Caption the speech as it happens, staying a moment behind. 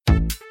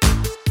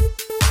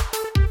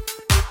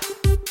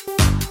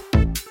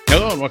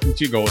Hello and welcome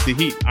to Go With The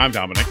Heat. I'm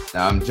Dominic.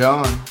 I'm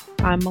John.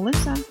 I'm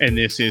Melissa. And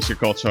this is your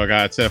cultural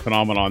guide to a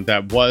phenomenon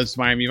that was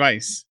Miami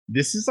Vice.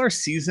 This is our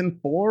season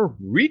 4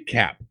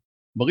 recap.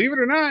 Believe it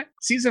or not,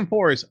 season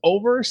 4 is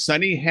over.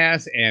 Sonny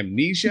has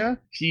amnesia.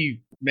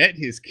 He met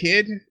his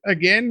kid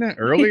again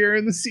earlier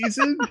in the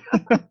season.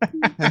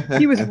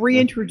 He was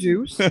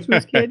reintroduced to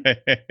his kid.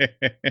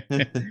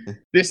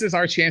 This is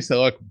our chance to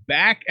look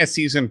back at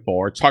season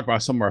 4, talk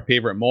about some of our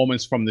favorite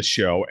moments from the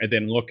show, and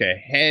then look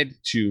ahead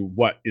to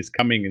what is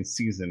coming in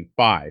season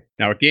 5.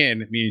 Now,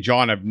 again, me and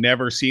John have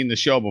never seen the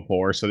show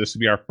before, so this will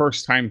be our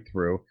first time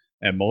through.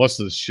 And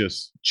Melissa's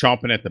just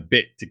chomping at the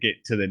bit to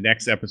get to the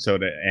next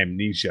episode of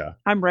Amnesia.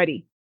 I'm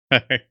ready.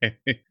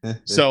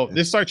 So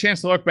this is our chance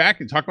to look back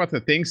and talk about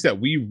the things that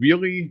we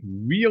really,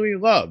 really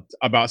loved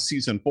about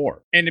season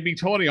 4. And to be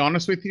totally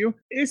honest with you,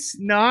 it's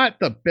not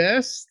the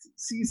best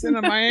season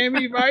of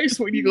Miami Vice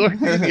when you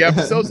look at the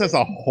episodes as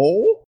a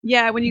whole.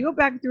 Yeah, when you go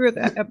back through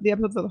the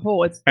episodes as a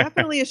whole, it's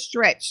definitely a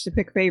stretch to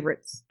pick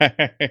favorites.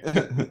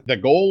 The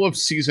goal of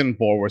season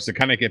 4 was to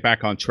kind of get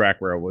back on track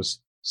where it was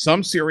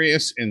some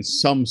serious and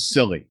some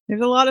silly.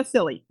 There's a lot of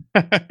silly.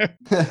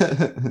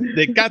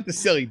 They got the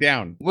silly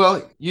down.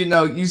 Well,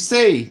 you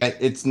say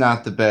it's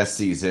not the best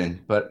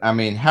season, but I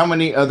mean, how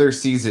many other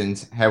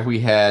seasons have we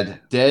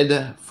had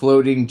dead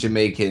floating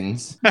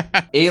Jamaicans,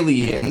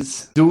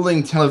 aliens,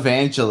 dueling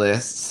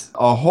televangelists,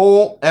 a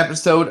whole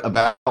episode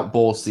about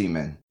bull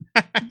semen?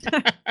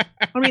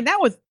 I mean,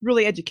 that was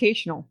really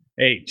educational.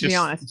 Hey,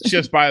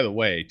 just by the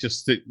way,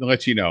 just to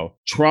let you know,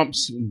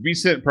 Trump's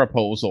recent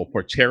proposal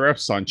for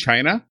tariffs on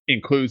China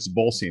includes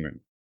bull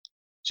semen.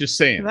 Just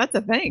saying. That's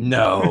a thing.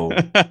 No.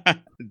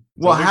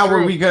 Well, how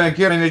are we going to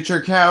get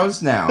miniature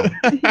cows now?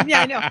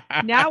 Yeah, I know.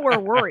 Now we're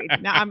worried.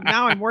 Now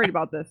I'm worried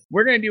about this.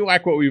 We're going to do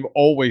like what we've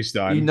always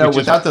done.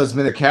 Without those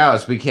miniature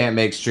cows, we can't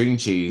make string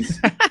cheese.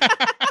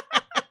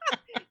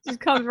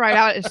 Just comes right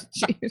out as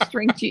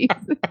string cheese.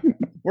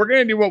 We're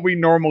going to do what we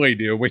normally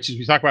do, which is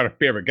we talk about our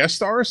favorite guest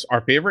stars, our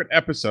favorite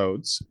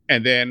episodes,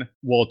 and then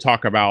we'll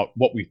talk about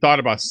what we thought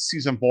about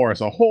season 4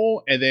 as a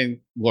whole, and then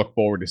look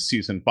forward to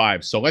season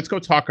 5. So let's go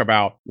talk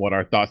about what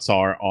our thoughts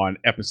are on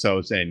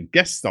episodes and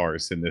guest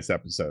stars in this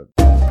episode.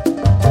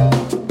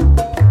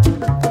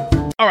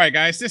 All right,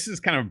 guys, this is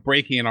kind of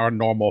breaking our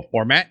normal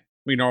format.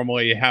 We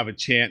normally have a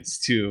chance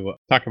to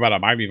talk about a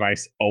Miami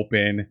Vice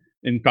open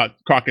and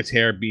about Crockett's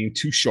hair being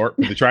too short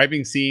for the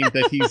driving scene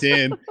that he's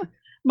in.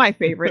 My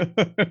favorite.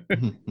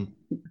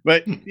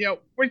 But,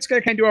 we're just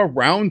going to kind of do a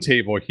round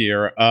table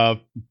here of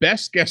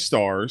best guest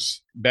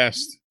stars,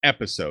 best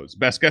episodes.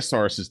 Best guest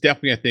stars is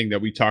definitely a thing that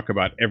we talk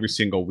about every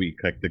single week.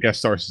 Like the guest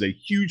stars is a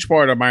huge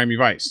part of Miami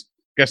Vice.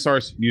 Guest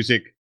stars,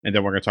 music, and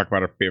then we're going to talk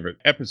about our favorite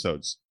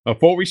episodes.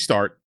 Before we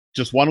start,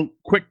 just one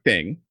quick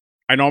thing.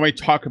 I normally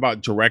talk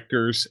about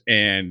directors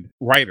and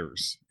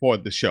writers for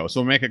the show.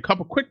 So we'll make a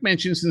couple quick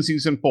mentions in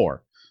season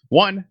 4.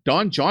 One,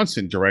 Don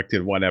Johnson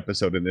directed one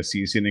episode in this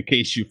season, in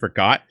case you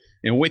forgot,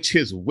 in which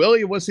his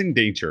Willie was in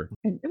danger.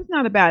 It was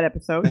not a bad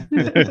episode.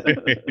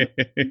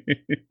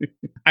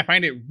 I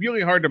find it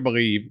really hard to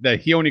believe that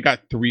he only got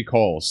 3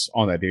 calls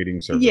on that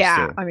dating service.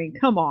 Yeah, too. I mean,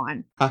 come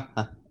on.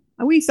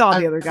 We saw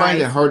the other guys. I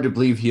find it hard to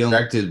believe he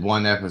directed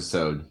one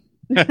episode.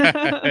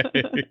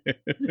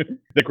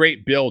 The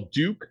great Bill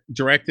Duke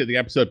directed the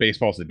episode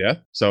Baseballs to Death.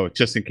 So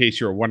just in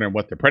case you were wondering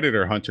what the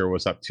Predator Hunter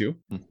was up to,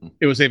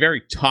 it was a very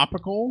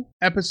topical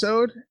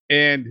episode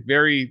and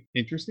very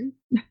interesting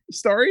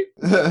story.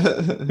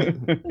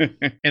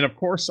 And of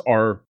course,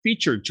 our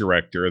featured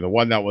director, the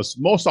one that was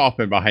most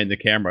often behind the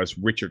camera, is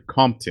Richard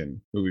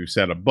Compton, who we've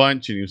said a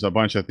bunch, and he was a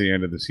bunch at the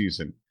end of the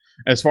season.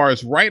 As far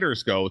as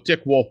writers go,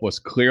 Dick Wolf was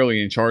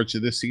clearly in charge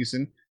of this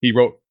season. He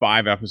wrote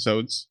 5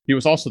 episodes. He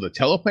was also the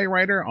teleplay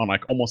writer on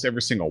like almost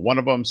every single one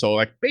of them. So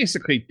like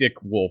basically Dick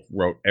Wolf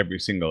wrote every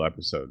single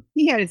episode.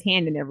 He had his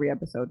hand in every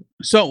episode.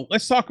 So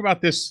let's talk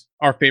about this,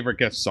 our favorite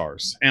guest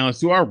stars. And let's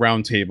do our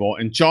roundtable.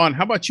 And John,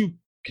 how about you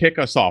kick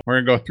us off?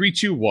 We're going to go 3,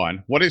 2,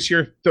 1. What is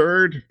your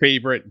third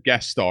favorite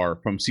guest star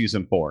from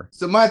season 4?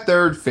 So my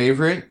third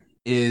favorite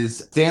is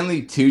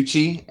Stanley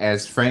Tucci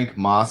as Frank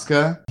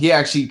Mosca. He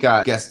actually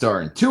got guest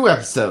star in 2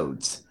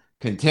 episodes,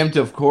 Contempt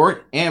of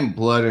Court and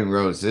Blood and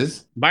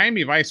Roses.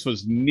 Miami Vice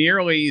was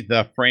nearly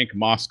the Frank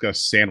Mosca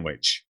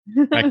sandwich.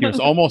 Like he was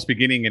almost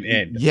beginning and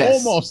end.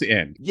 Yes. Almost the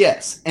end.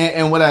 Yes.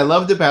 And what I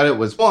loved about it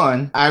was,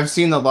 one, I've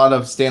seen a lot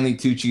of Stanley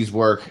Tucci's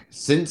work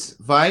since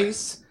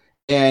Vice,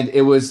 and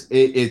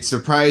it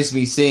surprised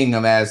me seeing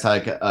him as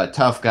like a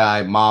tough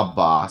guy mob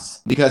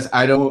boss, because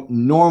I don't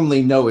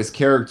normally know his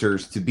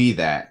characters to be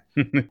that.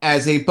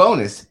 As a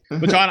bonus.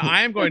 But John,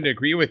 I am going to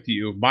agree with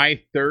you.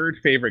 My third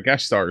favorite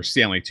guest star is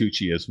Stanley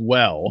Tucci as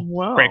well.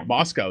 Wow. Frank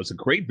Mosca is a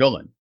great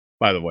villain,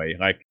 by the way.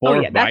 Like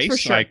that's Vice, for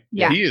sure.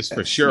 He is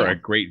for sure a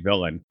great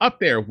villain. Up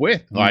there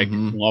with like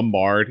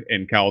Lombard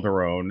and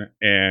Calderon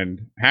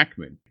and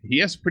Hackman. He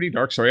has pretty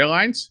dark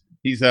storylines.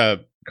 He's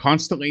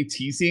constantly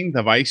teasing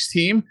the Vice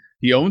team.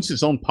 He owns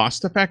his own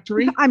pasta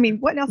factory. I mean,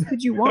 what else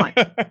could you want?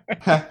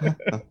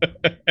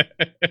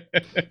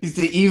 He's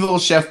the evil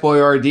Chef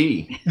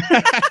Boyardee.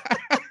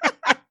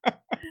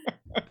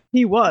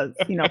 He was,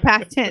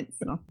 past tense.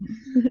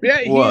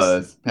 Yeah,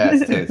 Was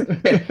past tense.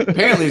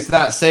 Apparently, it's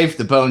not safe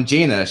to bone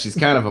Gina. She's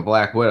kind of a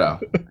Black Widow.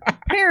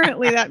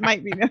 Apparently, that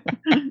might be.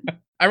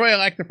 I really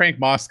like the Frank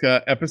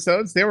Mosca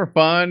episodes. They were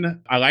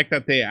fun. I like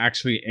that they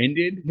actually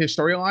ended his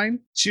storyline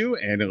too,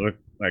 and it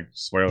looked like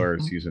spoiler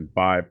season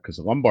 5 because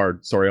the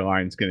Lombard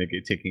storyline is going to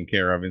get taken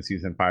care of in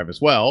season 5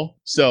 as well.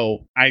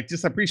 So I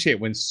just appreciate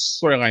when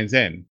storylines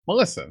end.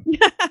 Melissa,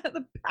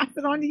 Pass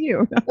it on to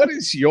you. what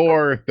is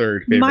your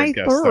third favorite My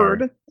guest third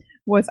star?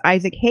 was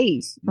Isaac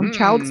Hayes from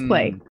Child's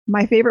Play.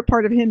 My favorite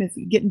part of him is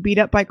getting beat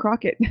up by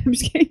Crockett. I'm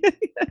just kidding.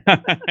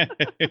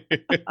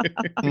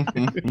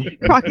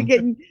 Crockett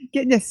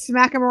getting to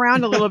smack him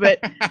around a little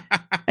bit,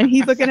 and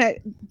he's looking at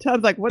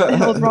Tubbs like, "What the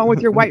hell is wrong with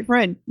your white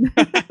friend?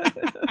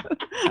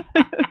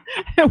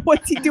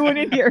 What's he doing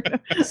in here?"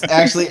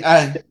 Actually,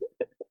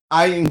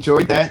 I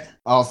enjoyed that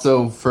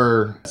also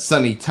for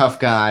Sonny Tough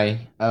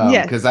Guy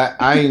because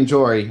I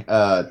enjoy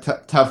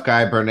Tough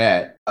Guy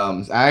Burnett.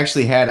 I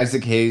actually had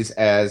Isaac Hayes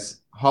as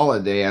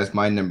Holiday as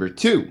my number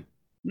 2.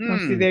 Well,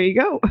 see, there you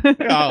go. A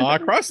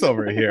lot of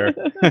crossover here.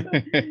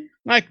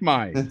 Like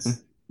mine.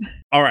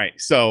 All right,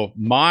 so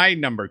my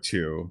number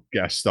 2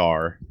 guest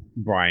star,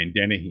 Brian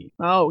Dennehy,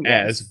 Oh,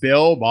 yes. as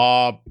Bill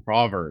Bob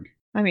Proverd.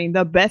 I mean,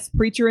 the best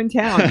preacher in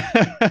town.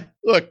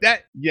 Look,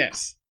 that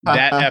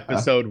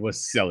episode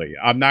was silly.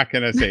 I'm not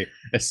going to say,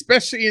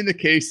 especially in the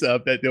case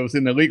of that there was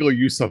an illegal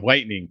use of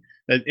lightning.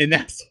 And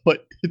that's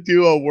what the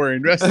duo were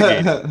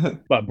investigating.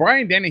 But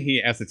Brian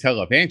Dennehy as the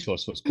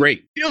televangelist was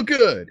great. Feel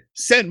good.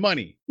 Send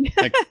money.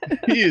 Like,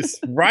 he is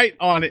right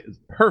on it.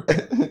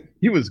 Perfect.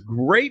 He was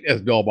great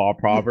as Bill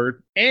Bob Proverd.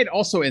 And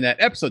also in that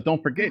episode,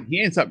 don't forget,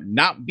 he ends up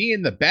not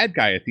being the bad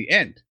guy at the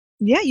end.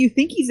 Yeah, you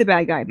think he's a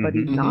bad guy, but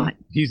he's not.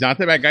 He's not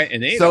the bad guy,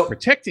 and they end up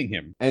protecting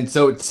him. And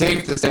so it's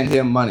safe to send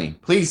him money.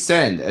 Please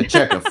send a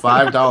check of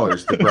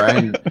 $5 to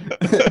Brian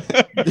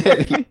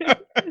Dennehy.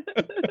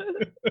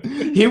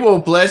 He will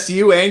bless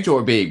you and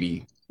your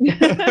baby. I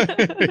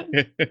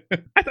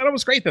thought it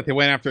was great that they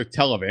went after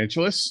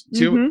televangelists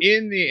too,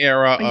 in the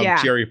era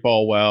of Jerry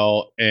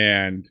Falwell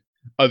and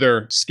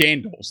other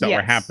scandals that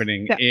were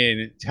happening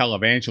in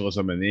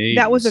televangelism in the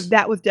 80s.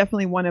 That was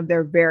definitely one of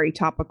their very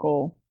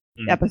topical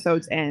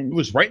episodes, and it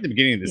was right in the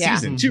beginning of the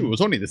season too. It was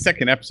only the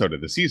second episode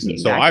of the season,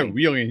 so I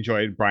really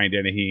enjoyed Brian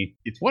Dennehy.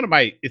 It's one of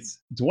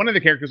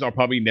the characters I'll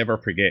probably never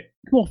forget.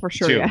 Well, for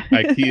sure, too.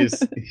 Like he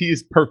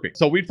is perfect.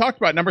 So we've talked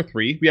about number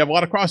 3. We have a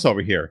lot of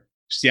crossover here.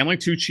 Stanley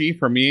Tucci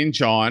for me and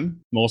John.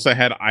 Melissa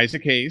had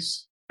Isaac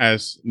Hayes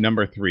as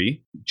number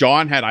 3.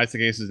 John had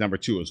Isaac Hayes as number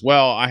 2 as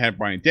well. I had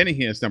Brian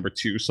Dennehy as number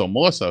 2. So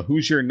Melissa,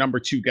 who's your number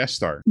 2 guest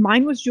star?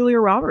 Mine was Julia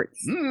Roberts.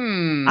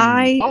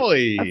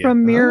 Holly.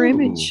 From Mirror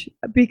Image,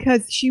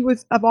 because she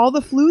was, of all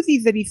the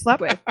floozies that he slept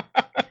with.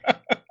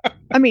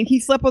 I mean, he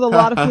slept with a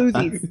lot of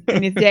floozies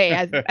in his day,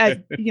 as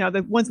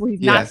the ones where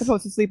he's not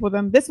supposed to sleep with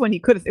them. This one he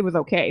could have, it was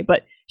okay,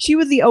 but she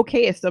was the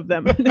okayest of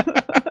them.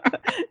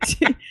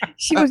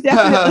 She was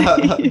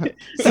definitely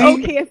the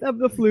okayest of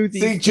the floozies.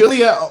 See,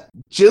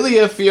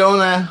 Julia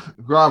Fiona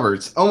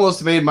Roberts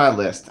almost made my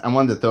list. I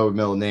wanted to throw a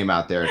middle name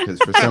out there because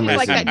for some reason,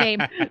 like that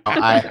name.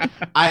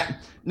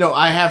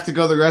 I have to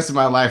go the rest of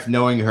my life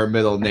knowing her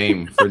middle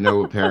name for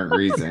no apparent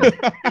reason.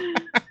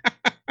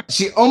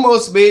 She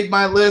almost made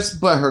my list,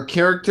 but her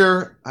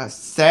character,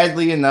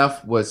 sadly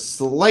enough, was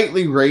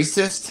slightly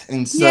racist,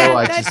 and so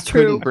I just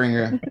couldn't bring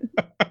her.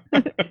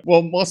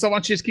 Well, Melissa, why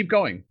don't you just keep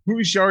going?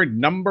 Who's your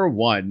number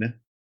 1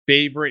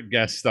 favorite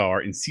guest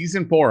star in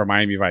season 4 of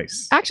Miami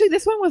Vice? Actually,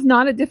 this one was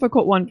not a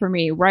difficult one for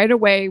me. Right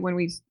away,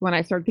 when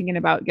I started thinking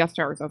about guest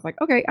stars, I was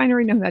like, okay, I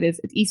already know who that is.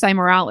 It's Esai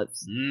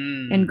Morales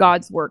and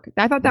God's Work.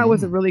 I thought that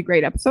was a really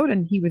great episode,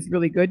 and he was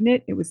really good in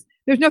it. There was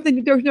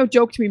no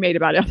joke to be made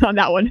about it on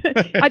that one.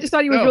 I just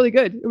thought he was really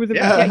good. It was he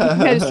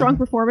had a strong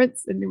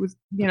performance, and it was,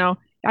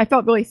 I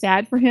felt really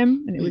sad for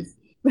him, and it was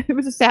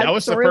a sad. That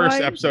was the first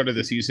episode of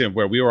the season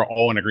where we were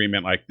all in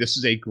agreement, like, this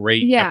is a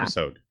great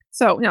episode.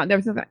 So no, there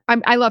was nothing.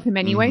 I love him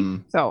anyway,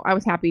 so I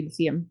was happy to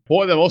see him.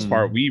 For the most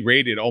part, we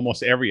rated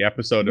almost every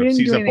episode of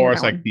season 4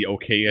 as like the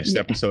okayest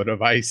episode of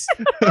Vice.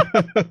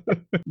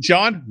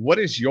 John, what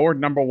is your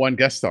number 1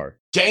 guest star?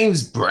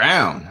 James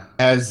Brown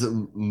as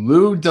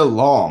Lou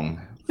DeLong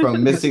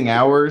from Missing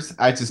Hours.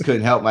 I just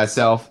couldn't help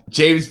myself.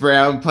 James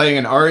Brown playing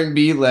an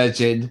R&B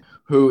legend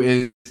who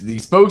is the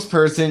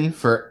spokesperson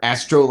for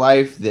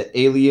Astrolife, the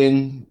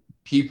alien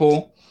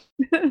people.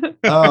 And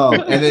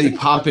then he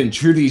popped in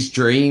Trudy's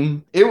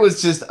dream. It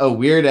was just a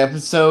weird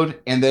episode,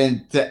 and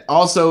then to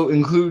also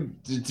include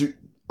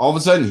all of a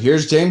sudden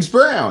here's James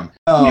Brown.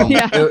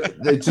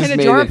 It just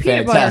made it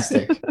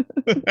fantastic.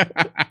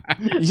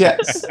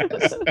 Yes.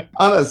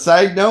 On a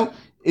side note,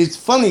 it's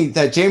funny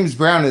that James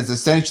Brown is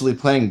essentially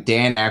playing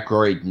Dan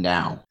Aykroyd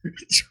now.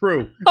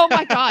 True. Oh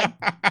my God.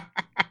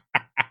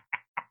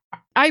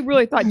 I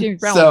really thought James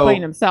Brown was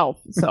playing himself,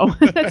 so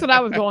that's what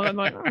I was going. I'm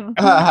like,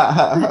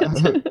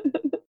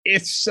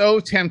 It's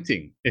so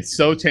tempting. It's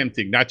so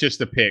tempting not just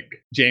to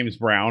pick James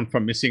Brown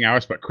from Missing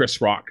Hours, but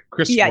Chris Rock.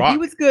 Rock he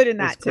was good in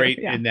that too. Great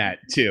in that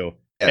too.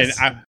 Yes.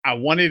 And I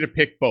wanted to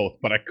pick both,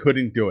 but I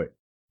couldn't do it.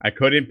 I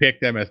couldn't pick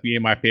them as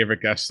being my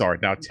favorite guest star.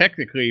 Now,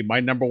 technically, my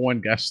number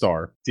one guest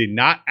star did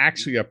not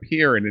actually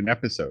appear in an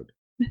episode,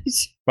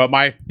 but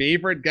my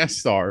favorite guest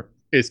star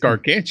is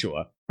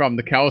Gargantua from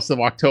The Callous of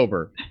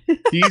October.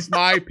 He's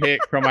my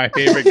pick for my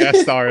favorite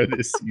guest star of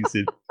this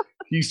season.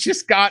 He's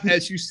just got,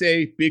 as you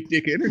say, big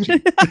dick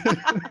energy.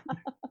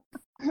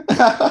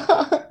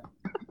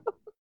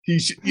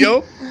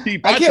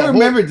 I can't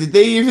remember. Did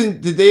they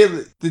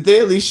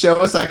at least show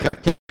us like a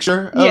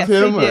picture of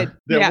him? They did.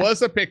 There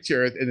was a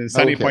picture, and then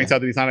Sunny points out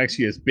that he's not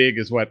actually as big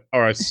as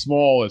as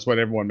small as what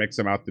everyone makes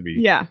him out to be.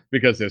 Yeah,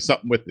 because there's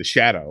something with the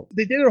shadow.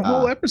 They did a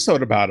whole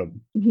episode about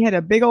him. He had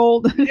a big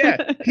old.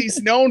 Yeah,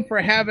 he's known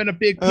for having a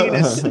big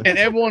penis, and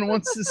everyone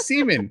wants to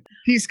see him.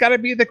 He's got to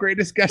be the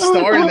greatest guest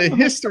star in the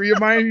history of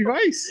Miami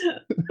Vice.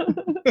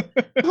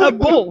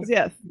 Bulls,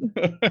 yes.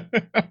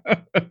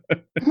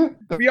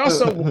 We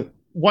also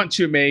want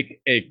to make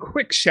a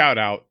quick shout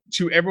out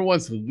to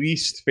everyone's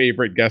least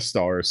favorite guest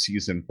star of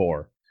season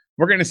 4.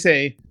 We're going to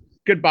say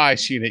goodbye,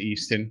 Sheena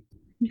Easton.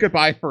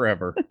 Goodbye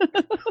forever.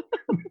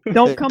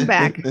 Don't come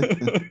back.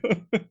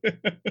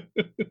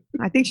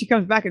 I think she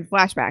comes back in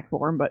flashback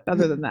form, but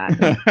other than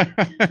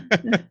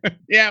that.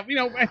 Yeah,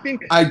 I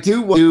think I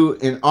do want to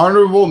do an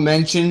honorable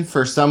mention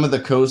for some of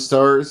the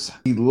co-stars,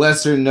 the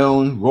lesser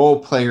known role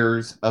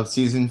players of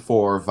season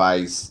 4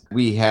 Vice.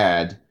 We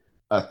had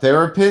a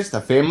therapist, a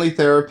family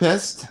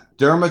therapist,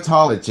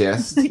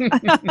 dermatologist,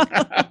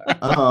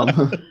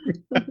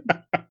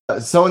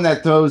 someone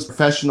that throws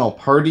professional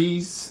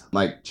parties,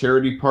 like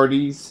charity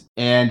parties,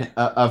 and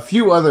a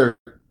few other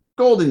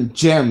golden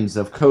gems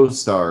of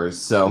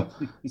co-stars. So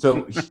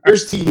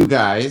here's to you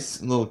guys.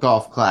 A little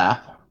golf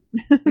clap.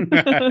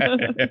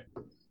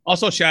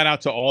 Also, shout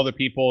out to all the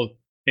people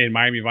in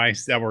Miami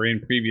Vice that were in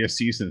previous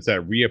seasons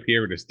that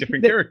reappeared as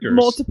different characters.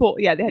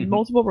 They had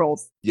multiple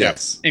roles.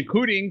 Yes.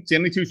 Including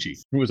Stanley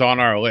Tucci, who was on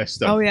our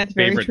list of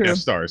favorite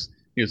guest stars.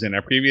 He was in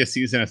a previous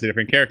season as a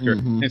different character.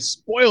 Mm-hmm. And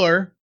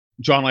spoiler,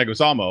 John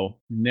Leguizamo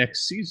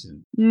next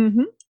season.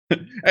 Mm-hmm.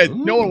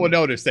 And no one will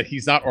notice that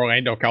he's not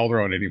Orlando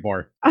Calderon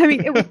anymore. I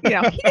mean, it was, he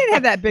didn't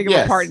have that big of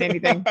a part in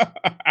anything.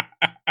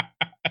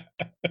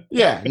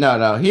 Yeah,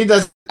 no. He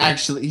doesn't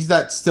actually. He's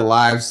not still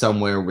alive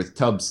somewhere with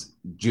Tubbs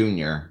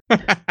Jr.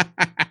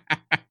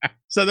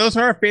 So those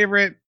are our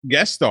favorite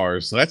guest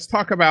stars. Let's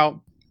talk about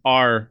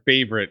our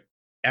favorite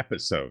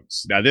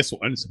episodes. Now, this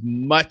one's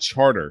much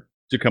harder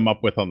to come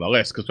up with on the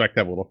list because we like to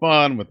have a little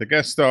fun with the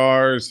guest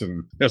stars,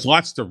 and there's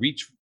lots to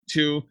reach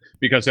to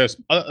because there's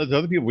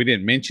other people we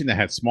didn't mention that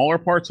had smaller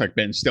parts, like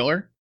Ben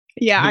Stiller.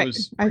 Yeah, he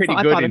was pretty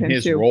good in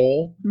his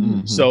role.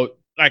 Mm-hmm. So,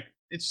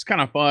 it's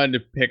kind of fun to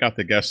pick out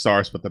the guest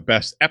stars, but the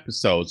best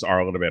episodes are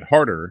a little bit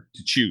harder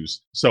to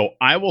choose. So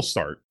I will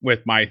start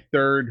with my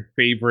third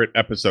favorite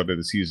episode of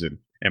the season.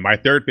 And my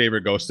third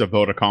favorite goes to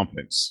Vote of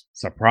Confidence.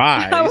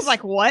 Surprise. I was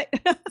like, what?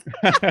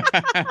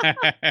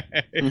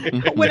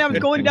 When I was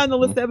going down the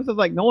list of episodes, I was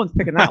like, no one's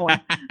picking that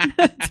one.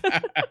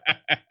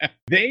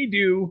 They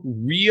do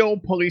real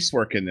police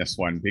work in this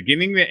one,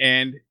 beginning to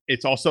end.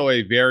 It's also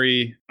a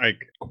very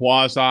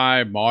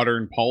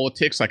quasi-modern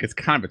politics. It's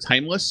kind of a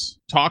timeless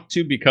talk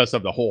to because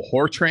of the whole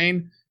whore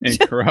train and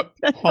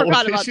corrupt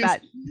politicians.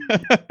 Forgot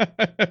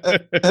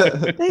about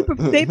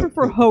that. They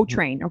prefer hoe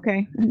train,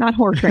 okay? Not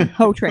whore train,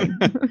 hoe train.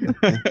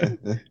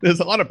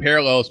 There's a lot of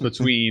parallels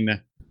between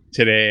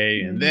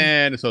today and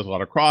then, so there's a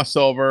lot of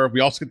crossover. We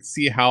also get to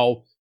see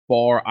how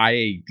far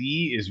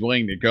IAD is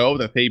willing to go,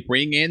 that they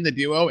bring in the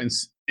duo and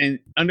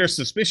under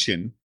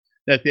suspicion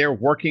that they're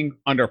working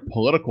under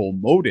political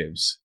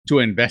motives to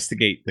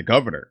investigate the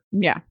governor.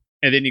 Yeah.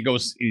 And then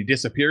he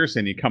disappears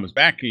and he comes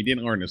back and he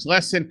didn't learn his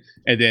lesson.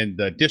 And then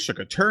the district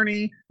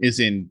attorney is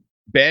in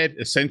bed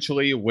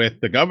essentially with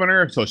the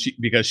governor. So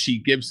because she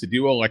gives the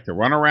duo the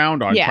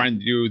runaround on trying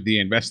to do the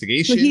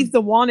investigation. So he's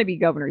the wannabe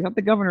governor. He's not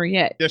the governor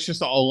yet. There's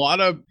just a lot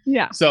of,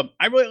 So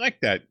I really like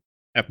that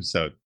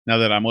episode. Now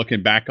that I'm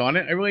looking back on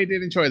it, I really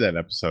did enjoy that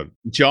episode.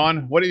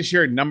 John, what is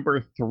your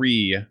number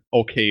 3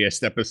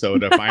 okayest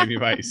episode of Miami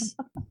Vice?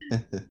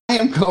 I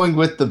am going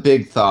with the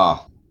big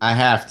thaw. I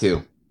have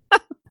to.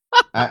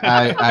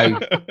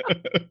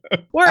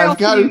 Where else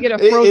can you get a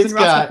frozen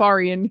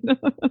Rastafarian?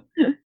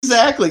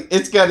 Exactly.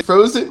 It's got a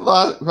frozen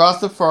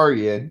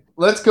Rastafarian.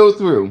 Let's go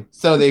through.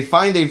 So they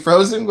find a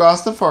frozen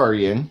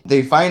Rastafarian.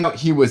 They find out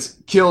he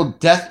was killed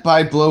death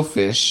by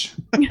blowfish.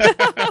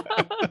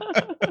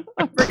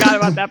 I forgot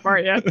about that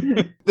part, yeah.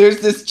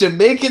 There's this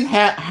Jamaican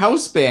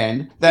house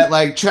band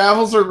that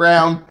travels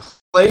around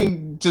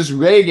playing just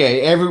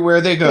reggae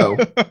everywhere they go.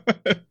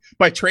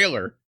 By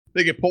trailer.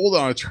 They get pulled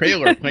on a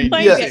trailer playing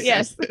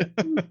yes.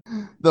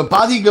 The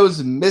body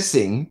goes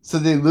missing, so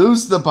they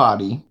lose the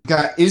body.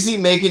 Got Izzy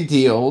making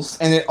deals,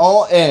 and it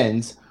all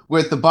ends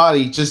with the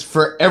body just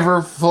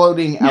forever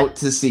floating out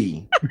to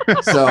sea.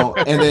 So,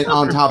 and then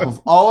on top of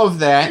all of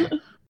that,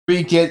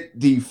 we get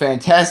the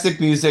fantastic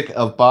music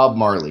of Bob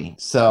Marley.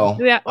 So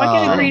yeah, I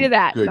can agree to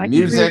that. Good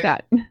music.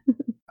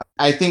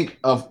 I think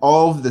of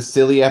all of the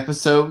silly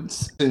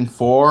episodes in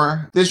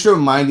 4, this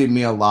reminded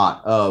me a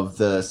lot of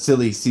the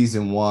silly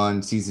season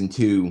 1, season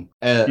 2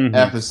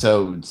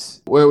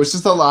 episodes, where it was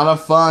just a lot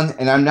of fun,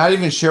 and I'm not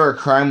even sure a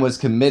crime was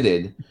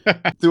committed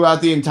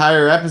throughout the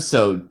entire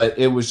episode, but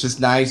it was just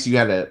nice. You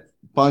had a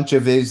bunch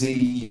of Izzy,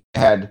 you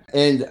had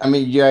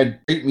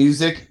great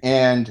music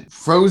and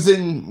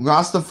Frozen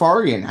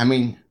Rastafarian. I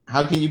mean,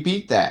 how can you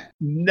beat that?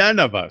 None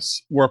of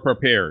us were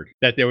prepared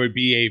that there would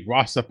be a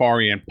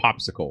Rastafarian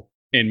popsicle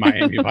in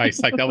Miami Vice.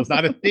 Like, that was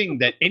not a thing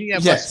that any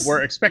of us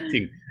were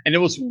expecting. And it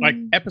was like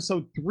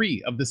episode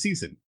 3 of the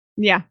season.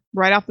 Yeah,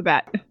 right off the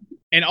bat.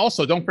 And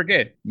also, don't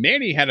forget,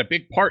 Manny had a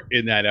big part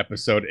in that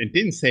episode and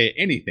didn't say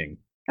anything.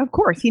 Of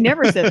course, he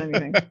never said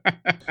anything.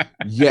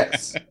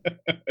 Yes.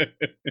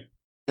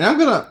 And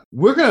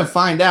we're gonna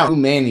find out who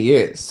Manny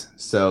is.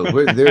 So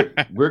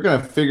we're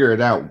gonna figure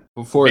it out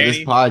before Manny, this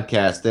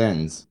podcast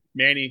ends.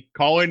 Manny,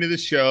 call into the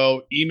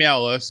show,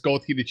 email us,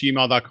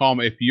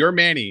 goldheat@gmail.com. If you're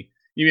Manny,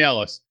 email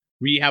us.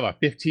 We have a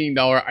 $15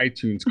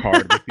 iTunes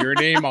card with your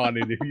name on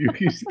it. If you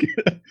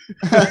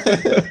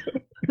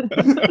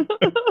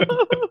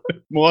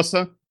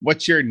Melissa,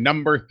 what's your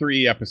number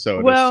 3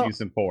 episode of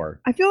season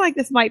 4? I feel like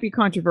this might be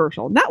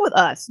controversial. Not with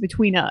us,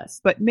 between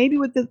us, but maybe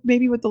with the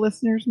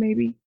listeners,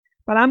 maybe.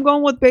 But I'm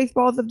going with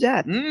Baseballs of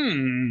Death.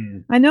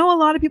 I know a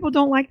lot of people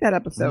don't like that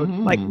episode.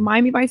 Like,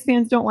 Miami Vice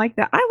fans don't like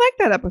that. I like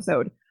that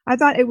episode. I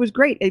thought it was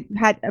great. It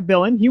had a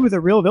villain. He was a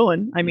real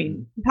villain. I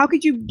mean, how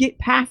could you get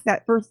past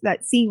that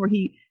scene where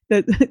he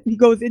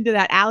goes into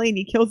that alley and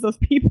he kills those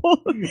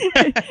people?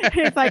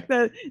 It's like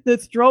the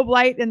strobe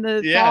light and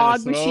the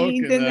fog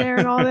machines in there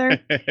and all there.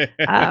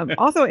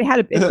 Also, it had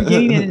a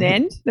beginning and an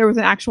end. There was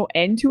an actual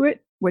end to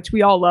it, which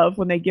we all love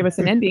when they give us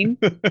an ending.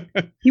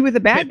 He was a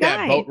bad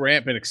guy. That boat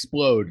ramp and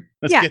explode.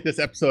 Let's get this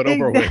episode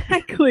over with.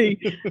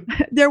 Exactly.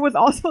 There was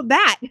also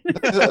that.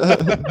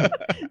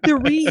 The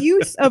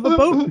reuse of a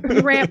boat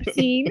ramp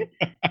scene.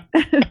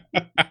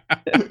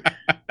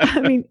 I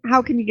mean,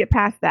 how can you get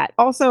past that?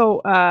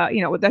 Also,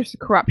 there's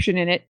corruption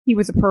in it. He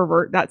was a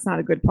pervert. That's not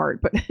a good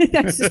part, but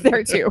that's just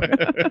there too.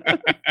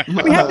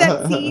 We have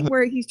that scene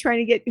where he's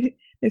trying to get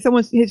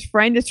his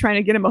friend is trying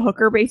to get him a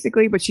hooker,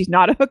 basically, but she's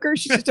not a hooker.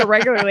 She's just a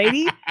regular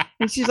lady.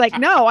 And she's like,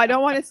 no, I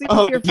don't want to sleep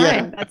with your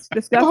friend. That's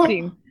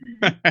disgusting.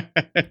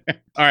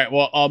 All right,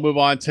 well, I'll move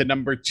on to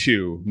number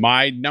 2.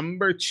 My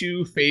number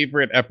 2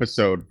 favorite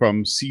episode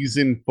from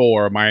season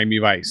 4, Miami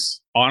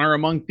Vice, Honor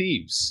Among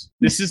Thieves.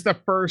 This is the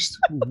first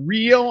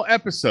real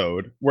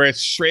episode where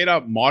it's straight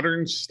up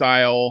modern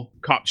style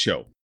cop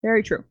show.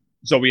 Very true.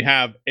 So we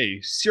have a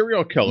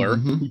serial killer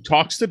who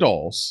talks to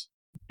dolls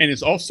and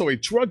is also a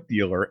drug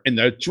dealer, and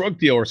the drug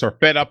dealers are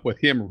fed up with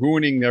him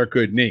ruining their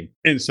good name.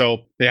 And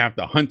so they have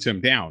to hunt him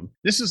down.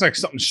 This is like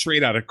something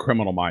straight out of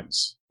Criminal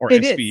Minds or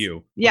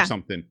SVU or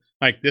something.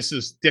 Like, this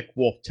is Dick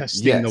Wolf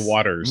testing the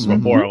waters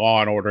before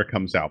Law and Order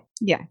comes out.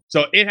 Yeah.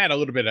 So it had a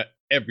little bit of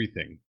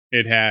everything.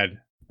 It had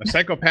a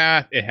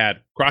psychopath. It had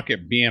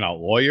Crockett being a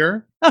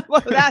lawyer.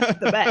 Well, that's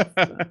the best.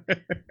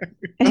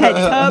 It had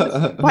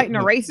Tubbs fighting a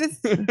racist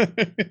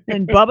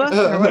and Bubba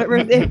or whatever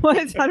it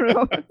was. I don't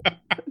know.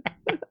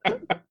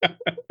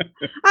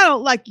 I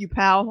don't like you,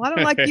 pal. I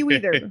don't like you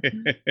either.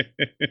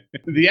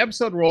 The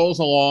episode rolls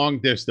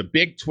along. There's the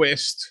big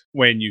twist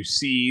when you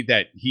see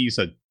that he's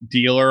a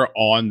dealer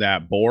on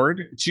that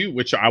board too,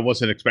 which I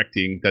wasn't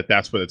expecting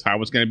that's where the tie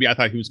was going to be. I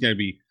thought he was going to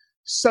be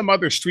some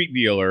other street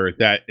dealer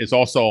that is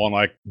also on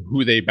like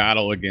who they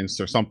battle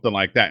against or something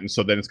like that. And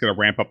so then it's going to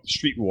ramp up the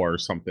street war or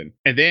something.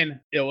 And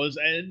then it was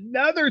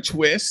another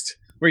twist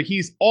where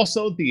he's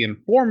also the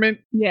informant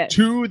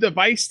to the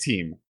Vice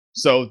team.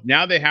 So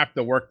now they have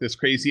to work this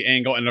crazy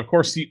angle. And of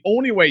course, the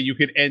only way you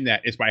could end that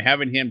is by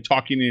having him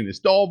talking in his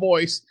doll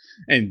voice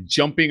and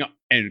jumping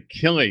and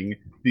killing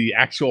the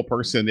actual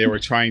person they were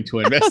trying to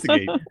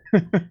investigate.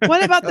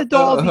 What about the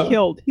dolls he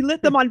killed? He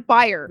lit them on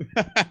fire.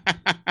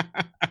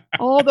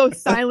 All those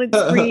silent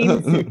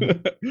screams.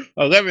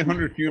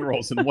 1,100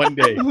 funerals in one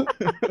day.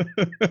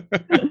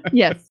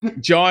 Yes.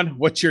 John,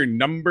 what's your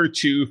number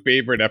 2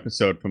 favorite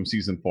episode from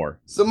season 4?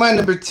 So my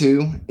number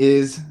 2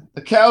 is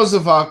The Cows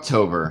of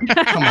October.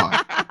 Come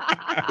on.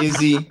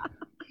 Izzy.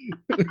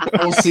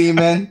 Full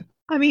seaman.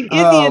 I mean,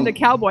 Izzy in the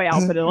cowboy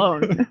outfit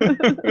alone.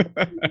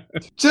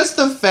 Just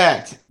the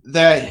fact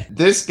that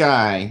this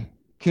guy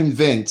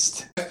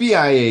convinced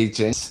FBI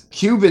agents,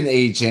 Cuban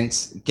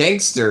agents,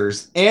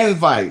 gangsters, and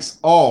Vice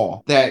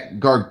all that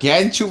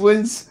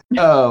gargantuan's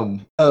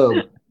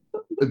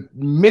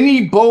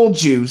mini bowl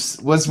juice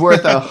was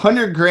worth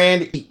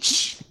 $100,000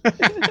 each.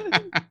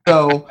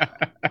 So,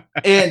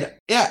 and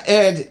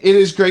it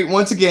is great.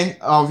 Once again,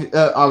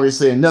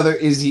 obviously another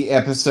Izzy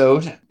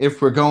episode.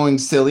 If we're going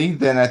silly,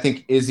 then I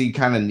think Izzy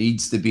kind of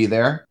needs to be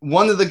there.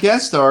 One of the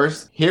guest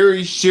stars,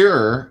 Harry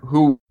Shearer,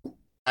 who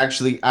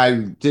actually I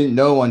didn't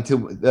know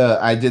until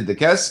I did the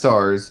guest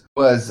stars,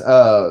 was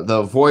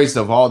the voice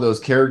of all those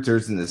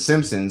characters in The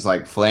Simpsons,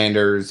 like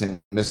Flanders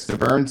and Mr.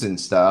 Burns and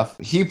stuff.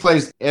 He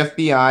plays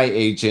FBI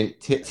agent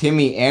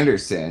Timmy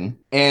Anderson,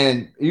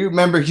 and you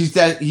remember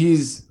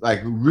he's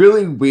like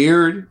really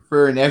weird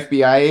for an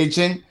FBI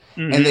agent.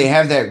 and they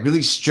have that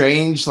really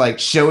strange like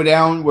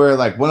showdown where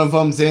like one of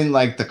them's in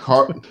like the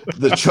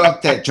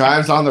truck that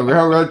drives on the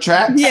railroad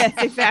tracks. Yes,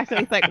 exactly.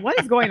 It's like, what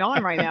is going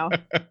on right now?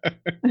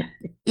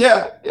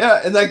 Yeah,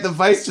 and like the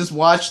Vice just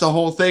watched the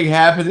whole thing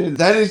happen. And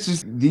that is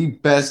just the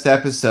best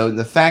episode. And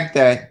the fact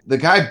that the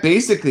guy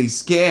basically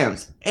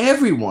scams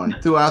everyone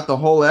throughout the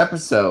whole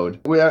episode.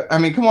 I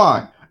mean, come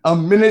on, a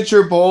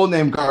miniature bull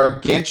named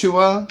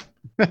Gargantua.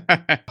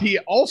 He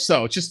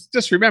also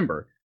just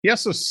remember. He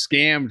also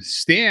scammed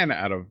Stan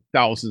out of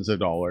thousands of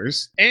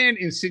dollars and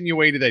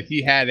insinuated that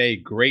he had a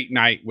great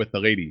night with the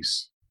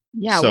ladies.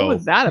 Yeah, what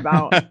was that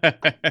about?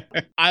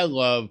 I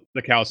love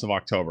the Cows of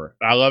October.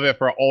 I love it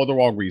for all the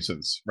wrong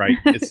reasons, right?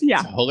 It's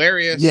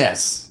hilarious.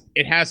 Yes.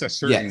 It has a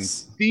certain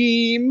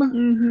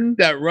theme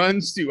that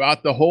runs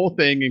throughout the whole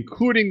thing,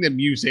 including the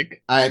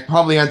music. I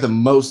probably had the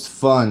most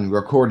fun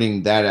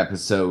recording that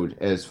episode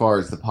as far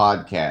as the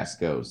podcast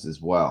goes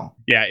as well.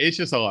 Yeah, it's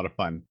just a lot of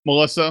fun.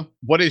 Melissa,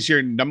 what is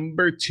your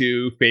number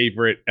 2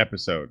 favorite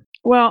episode?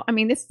 Well, I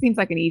mean, this seems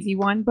like an easy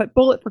one, but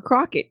Bullet for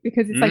Crockett,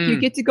 because it's like you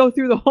get to go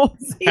through the whole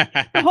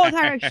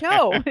entire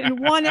show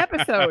in one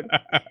episode.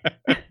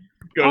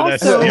 Go to that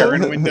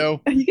staring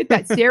window. You get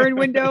that staring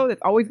window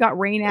that's always got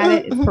rain at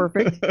it. It's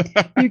perfect.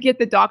 You get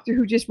the doctor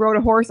who just rode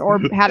a horse or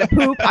had a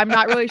poop. I'm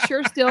not really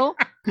sure still.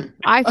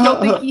 I still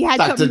think he had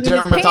something in his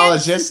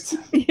dermatologist.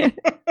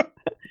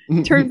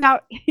 Turns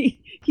out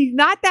he's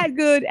not that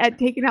good at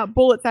taking out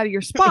bullets out of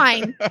your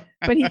spine,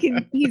 but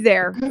he's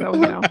there.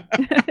 So,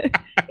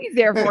 he's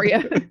there for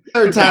you.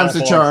 Third time's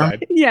the charm.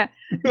 Yeah.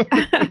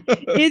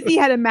 Izzy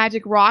had a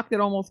magic rock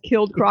that almost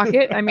killed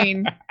Crockett. I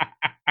mean,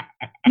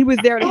 he was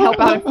there to help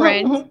out a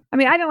friend. I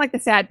mean, I don't like the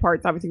sad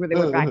parts, obviously, where they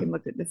went back and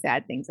looked at the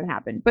sad things that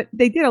happened, but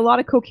they did a lot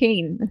of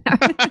cocaine.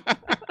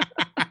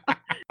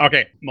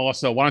 Okay,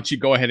 Melissa, why don't you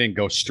go ahead and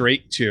go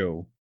straight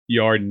to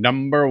your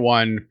number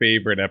 1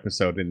 favorite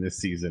episode in this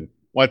season?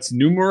 What's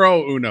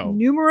numero uno?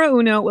 Numero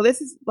uno. Well,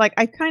 this is like,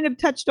 I kind of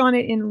touched on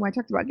it when I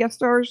talked about guest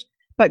stars,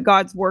 but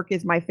God's Work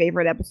is my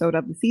favorite episode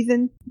of the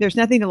season. There's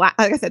nothing to laugh.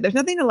 Like I said, there's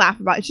nothing to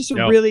laugh about. It's just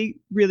a really,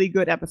 really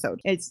good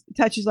episode. It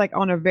touches like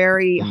on a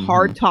very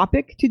hard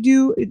topic to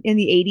do in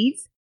the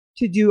 80s,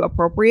 to do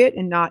appropriate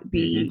and not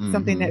be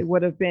something that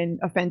would have been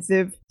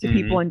offensive to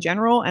people in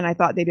general. And I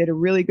thought they did a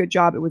really good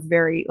job. It was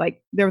very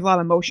like, there was a lot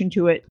of emotion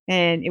to it.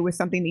 And it was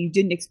something that you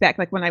didn't expect.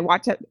 Like when I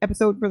watched that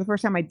episode for the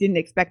first time, I didn't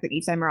expect that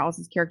Esai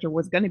Morales' character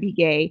was going to be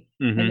gay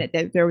and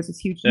that there was this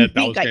huge... That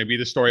was going to be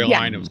the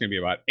storyline. It was going to be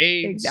about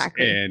AIDS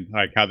and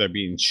like how they're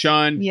being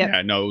shunned.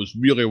 Yeah, no, it was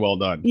really well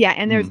done. Yeah,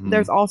 and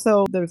there's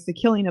also the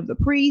killing of the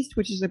priest,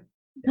 which is a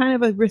kind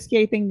of a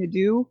risque thing to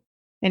do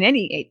in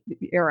any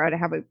era, to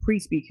have a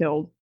priest be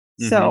killed.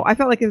 So I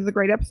felt like it was a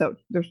great episode.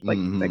 There's like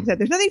I said,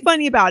 there's nothing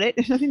funny about it.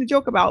 There's nothing to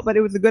joke about, but it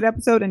was a good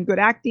episode and good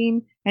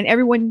acting, and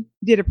everyone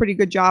did a pretty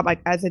good job. Like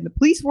as in the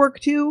police work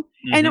too,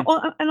 and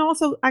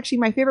also actually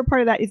my favorite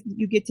part of that is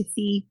you get to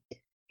see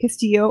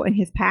Castillo and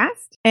his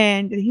past,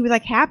 and he was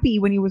like happy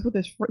when he was with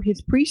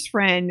his priest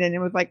friend, and it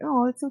was like,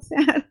 oh, it's so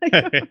sad.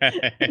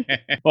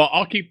 Well,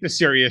 I'll keep the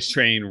serious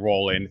train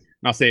rolling.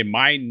 And I'll say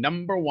my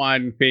number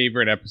 1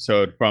 favorite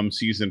episode from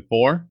season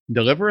 4,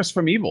 Deliver Us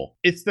from Evil.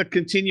 It's the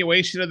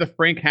continuation of the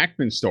Frank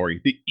Hackman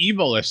story, the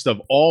evilest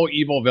of all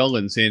evil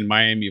villains in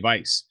Miami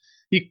Vice.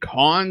 He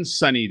cons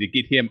Sonny to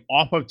get him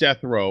off of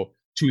death row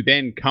to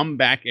then come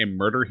back and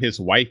murder his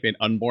wife and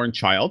unborn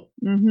child.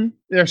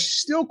 There's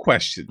still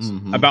questions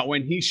about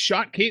when he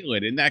shot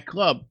Caitlin in that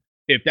club,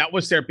 if that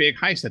was their big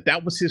heist,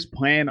 that was his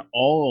plan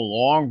all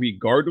along,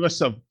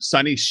 regardless of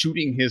Sonny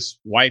shooting his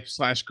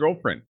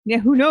wife/girlfriend. Yeah,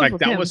 who knows? Like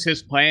that was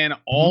his plan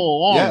all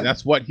along. Yeah.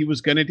 That's what he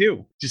was going to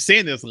do. Just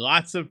saying, there's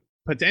lots of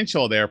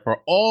potential there for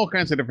all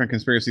kinds of different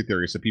conspiracy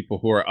theories of people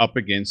who are up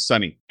against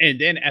Sonny. And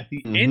then at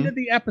the end of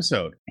the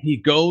episode, he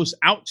goes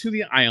out to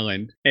the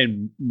island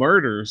and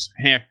murders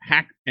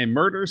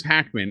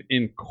Hackman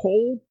in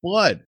cold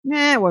blood.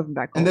 Nah, it wasn't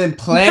that cold. And then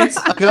plants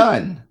a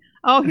gun.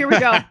 Oh, here we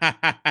go.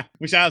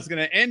 Which I was going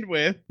to end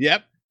with.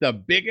 Yep. The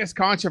biggest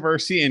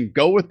controversy in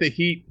Go With the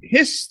Heat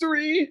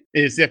history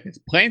is if it's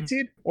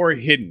planted or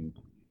hidden.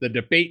 The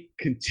debate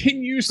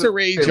continues to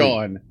rage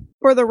on.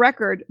 For the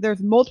record, there's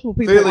multiple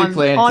people on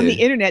the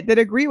internet that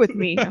agree with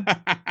me. Check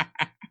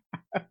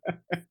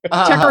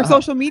our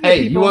social media.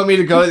 Hey, people. You want me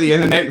to go to the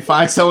internet and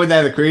find someone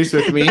that agrees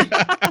with me?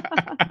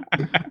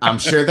 I'm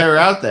sure they're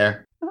out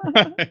there.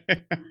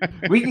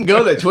 We can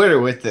go to Twitter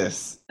with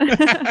this.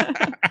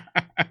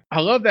 I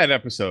love that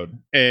episode,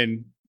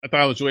 and I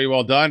thought it was really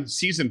well done.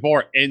 Season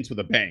 4 ends with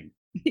a bang.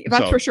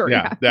 That's for sure.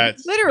 Yeah,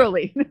 that's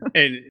literally.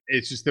 And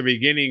it's just the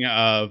beginning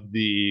of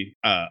the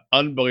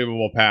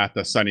unbelievable path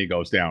that Sonny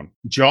goes down.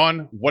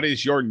 John, what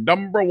is your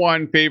number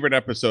 1 favorite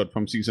episode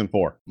from season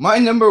 4? My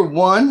number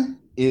 1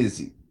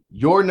 is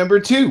Your number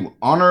 2,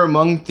 Honor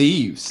Among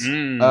Thieves.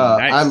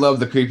 Nice. I love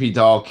the creepy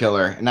doll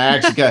killer, and I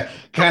actually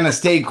kind of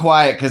stayed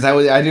quiet because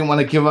I didn't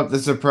want to give up the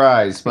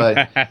surprise.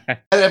 But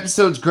that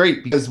episode's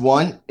great because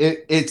one,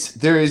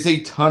 there is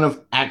a ton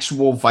of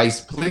actual Vice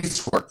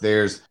police work.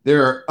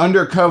 They're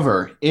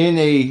undercover in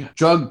a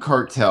drug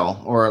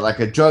cartel or like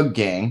a drug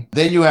gang.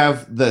 Then you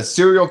have the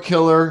serial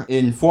killer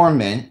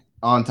informant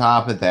on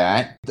top of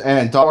that.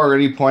 And Doll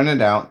already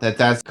pointed out that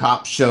that's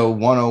Cop Show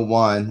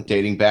 101,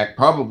 dating back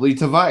probably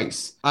to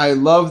Vice. I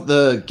love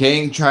the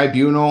gang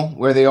tribunal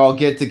where they all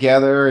get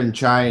together and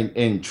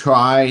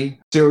try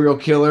serial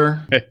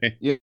killer.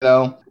 You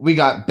know, we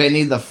got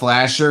Benny the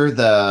Flasher,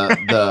 the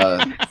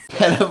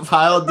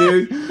pedophile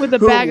dude with a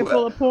bag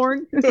full of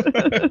porn.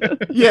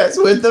 Yes,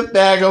 with the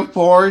bag of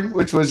porn,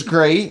 which was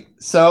great.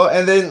 So,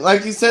 and then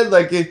like you said,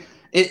 like it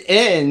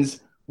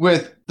ends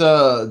with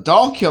the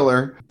doll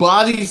killer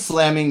body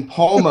slamming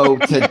Palmo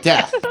to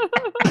death.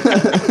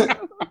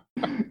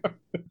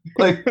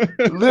 Like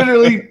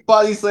literally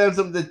body slams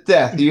him to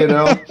death, you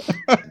know?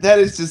 That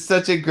is just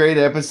such a great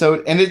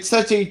episode. And it's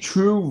such a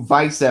true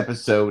Vice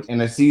episode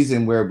in a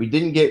season where we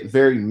didn't get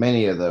very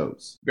many of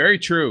those. Very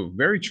true.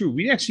 Very true.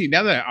 We actually,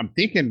 now that I'm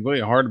thinking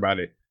really hard about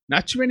it,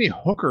 not too many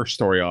hooker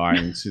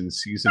storylines in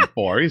season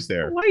 4, is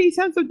there? Why do you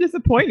sound so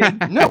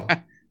disappointed? No.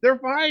 They're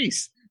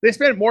Vice. They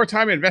spent more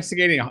time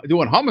investigating,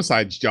 doing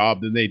homicides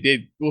job than they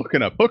did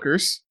looking up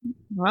hookers.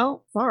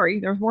 Well, sorry.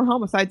 There's more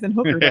homicides than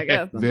hookers, I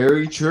guess.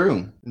 Very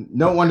true.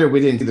 No wonder we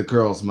didn't see the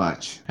girls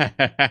much.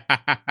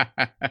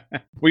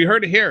 We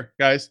heard it here,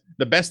 guys.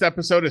 The best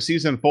episode of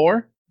season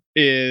 4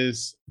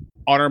 is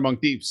Honor Among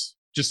Thieves.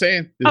 Just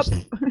saying. There's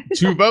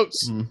 2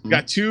 votes. Mm-hmm.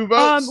 Got 2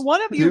 votes.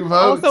 One of you 2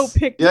 votes. also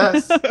picked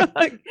Yes.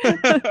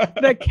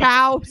 the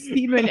cow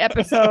Steven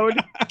episode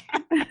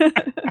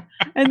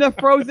and the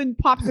frozen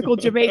popsicle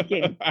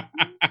Jamaican.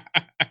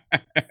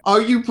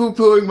 Are you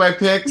poo-pooing my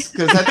picks?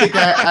 Because I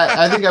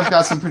think I've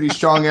got some pretty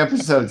strong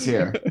episodes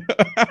here.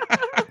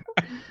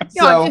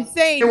 No, I'm just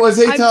saying. It was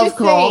a I'm tough just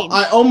call. saying.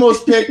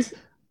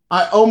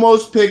 I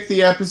almost picked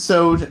the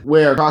episode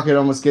where Crockett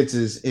almost gets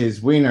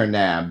his wiener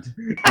nabbed.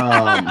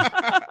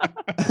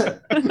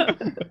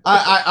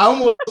 I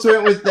almost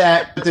went with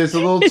that, but there's a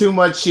little too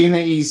much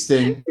Sheena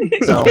Easton.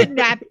 So.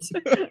 Kidnapped.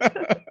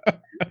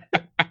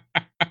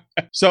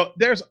 So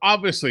there's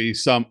obviously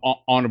some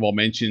honorable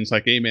mentions,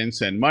 like Amen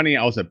Send Money.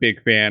 I was a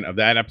big fan of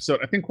that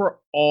episode. I think we're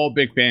all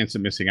big fans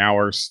of Missing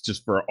Hours,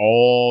 just for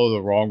all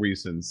the wrong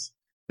reasons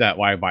that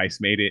why Vice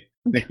made it.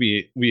 I think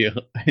we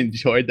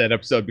enjoyed that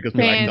episode because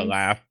we like to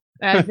laugh.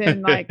 As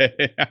in, like,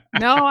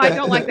 no, I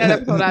don't like that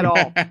episode at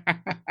all.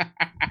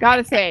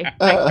 Gotta say,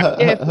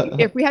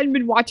 if we hadn't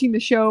been watching the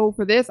show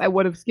for this, I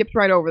would have skipped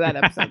right over that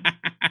episode.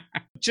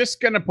 Just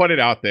gonna put it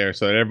out there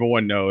so that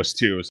everyone knows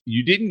too.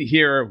 You didn't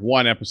hear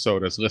one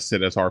episode as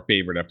listed as our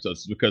favorite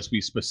episodes because we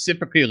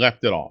specifically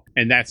left it off,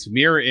 and that's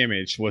Mirror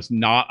Image was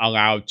not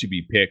allowed to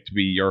be picked to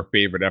be your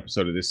favorite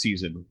episode of this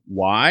season.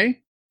 Why?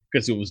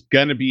 Because it was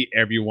gonna be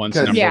everyone's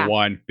number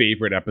one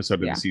favorite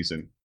episode of the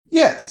season.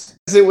 Yes,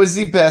 it was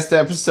the best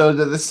episode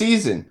of the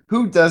season.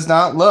 Who does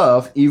not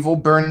love Evil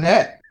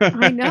Burnett?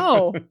 I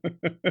know.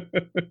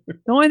 The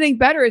only thing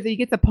better is that he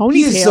gets a ponytail.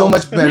 He is so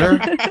much better.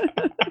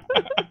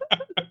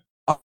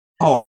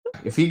 Oh,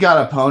 if he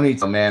got a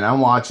ponytail, man, I'm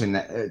watching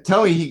that.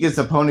 Tell me he gets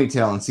a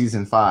ponytail in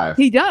season 5.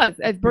 He does.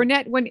 As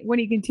Burnett, when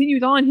he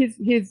continues on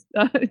his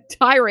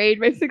tirade,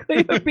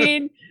 basically, of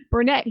being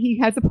Burnett, he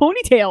has a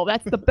ponytail.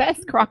 That's the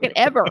best Crockett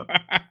ever.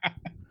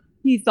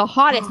 He's the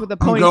hottest with a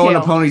ponytail.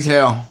 I'm going to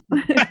ponytail.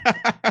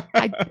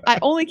 I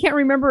only can't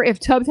remember if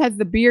Tubbs has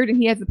the beard and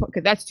he has the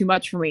because that's too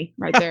much for me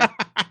right there.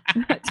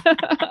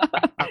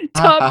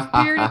 Tubbs,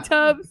 bearded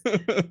Tubbs,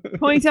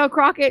 ponytail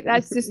Crockett.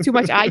 That's just too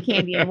much eye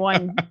candy in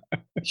one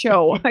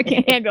show. I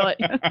can't handle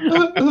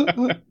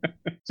it.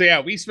 So yeah,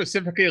 we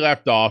specifically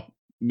left off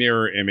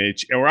Mirror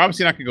Image, and we're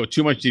obviously not going to go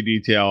too much into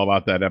detail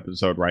about that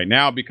episode right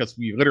now because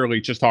we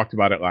literally just talked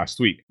about it last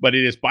week. But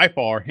it is by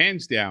far,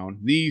 hands down,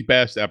 the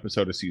best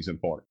episode of season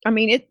 4. I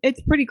mean,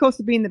 it's pretty close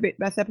to being the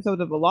best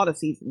episode of a lot of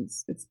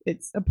seasons.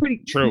 It's a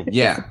pretty true,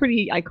 yeah, it's a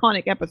pretty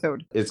iconic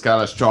episode. It's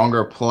got a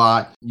stronger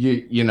plot.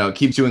 You know,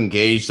 keeps you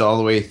engaged all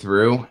the way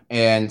through.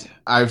 And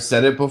I've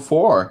said it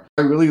before,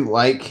 I really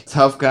like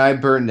tough guy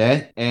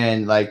Burnett,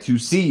 and like to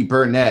see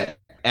Burnett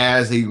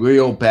as a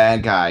real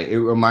bad guy. It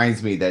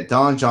reminds me that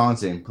Don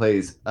Johnson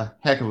plays a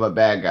heck of a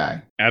bad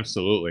guy.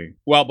 Absolutely.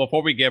 Well,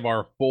 before we give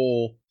our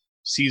full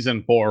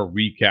season 4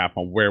 recap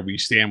on where we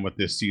stand with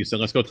this season,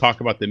 let's go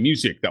talk about the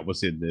music that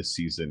was in this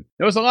season.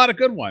 There was a lot of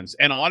good ones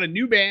and a lot of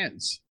new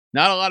bands.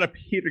 Not a lot of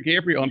Peter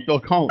Gabriel and Phil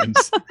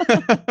Collins.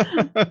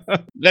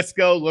 Let's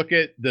go look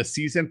at the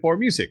season 4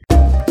 music.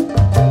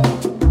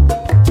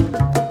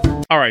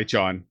 All right,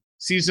 John.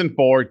 Season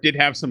 4 did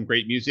have some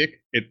great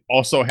music. It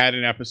also had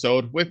an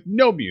episode with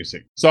no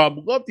music. So I'd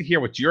love to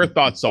hear what your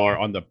thoughts are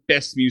on the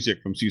best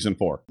music from season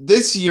 4.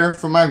 This year,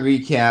 for my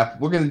recap,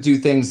 we're going to do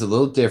things a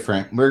little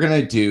different. We're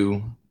going to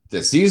do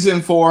the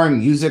season 4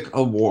 music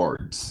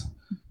awards.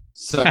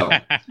 So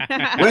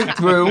went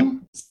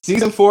through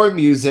season 4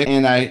 music,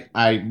 and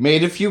I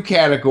made a few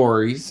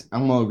categories.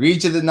 I'm going to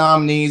read you the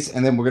nominees,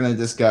 and then we're going to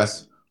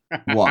discuss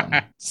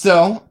one.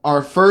 So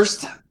our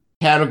first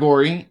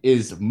category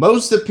is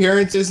most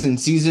appearances in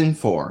season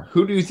 4.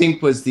 Who do you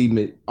think was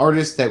the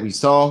artist that we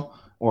saw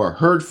or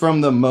heard from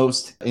the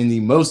most in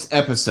the most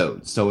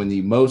episodes? So in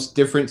the most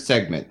different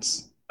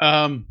segments.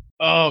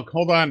 Oh,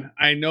 hold on.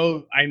 I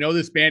know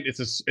this band. It's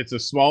a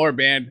smaller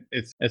band.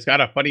 It's got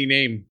a funny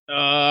name.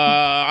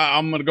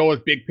 I'm gonna go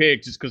with Big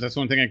Pig just because that's the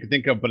one thing I can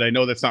think of, but I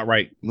know that's not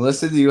right.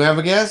 Melissa, do you have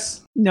a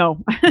guess?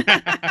 No,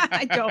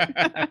 I don't.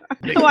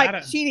 Like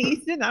Sheena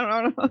Easton, I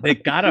don't know. They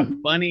got a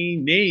funny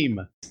name.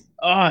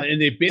 Oh,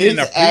 and they've been in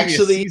a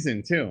previous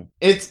season too.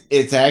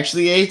 It's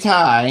actually a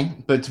tie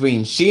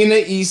between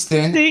Sheena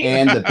Easton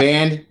and the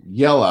band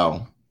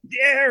Yellow.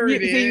 There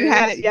it is. You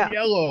had it, yeah.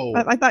 Yellow.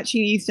 I thought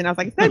Sheena Easton. I was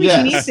like, it's gotta be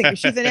Sheena Easton because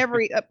she's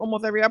in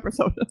almost every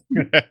episode.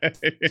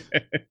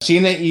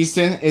 Sheena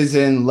Easton is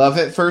in Love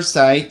at First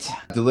Sight,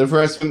 Deliver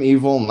Us from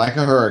Evil, and Like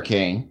a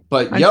Hurricane.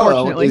 But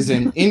Yellow is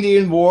in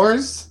Indian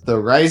Wars, The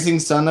Rising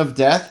Sun of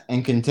Death,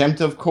 and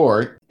Contempt of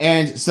Court.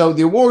 And so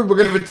the award we're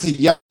going to give it to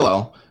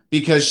Yellow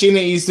because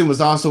Sheena Easton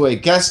was also a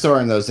guest star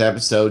in those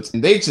episodes,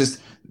 and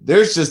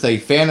there's just a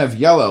fan of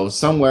Yellow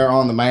somewhere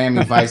on the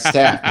Miami Vice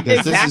staff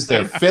because This is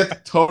their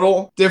 5th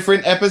total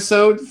different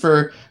episode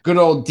for good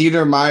old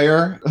Dieter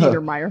Meyer.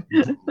 Dieter Meyer.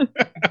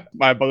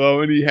 My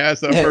baloney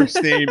has a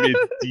first name.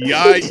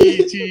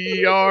 It's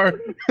Dieter.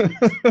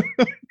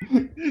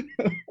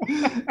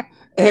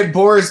 And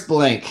Boris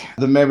Blank,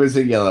 the members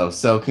of Yellow.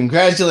 So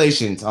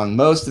congratulations on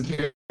most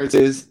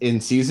appearances in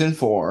season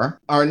 4.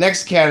 Our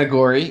next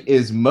category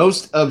is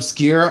most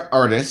obscure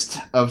artist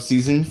of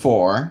season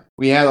 4.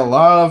 We had a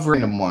lot of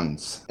random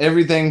ones.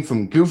 Everything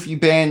from goofy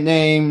band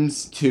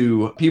names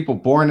to people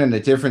born in a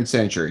different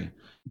century.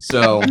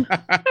 So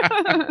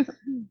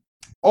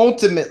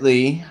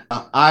ultimately,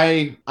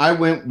 I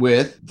went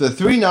with the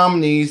 3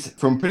 nominees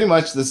from pretty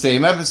much the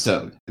same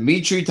episode.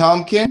 Dimitri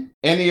Tomkin,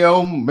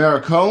 Ennio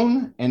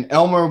Morricone, and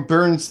Elmer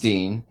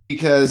Bernstein,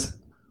 because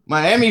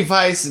Miami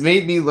Vice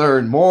made me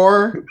learn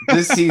more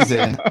this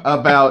season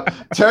about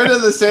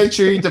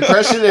turn-of-the-century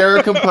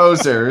Depression-era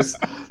composers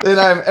than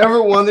I've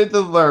ever wanted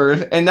to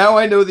learn, and now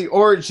I know the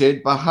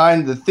origin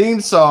behind the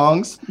theme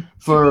songs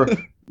for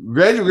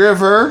Red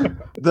River,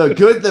 The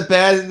Good, the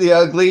Bad, and the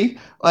Ugly.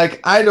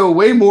 Like, I know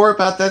way more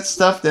about that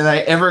stuff than I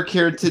ever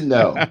cared to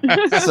know.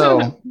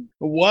 So,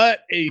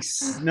 what a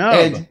snub.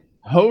 And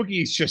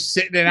Hoagie's just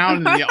sitting out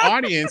in the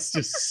audience,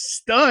 just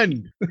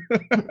stunned.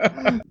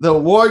 The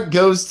award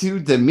goes to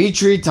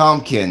Dimitri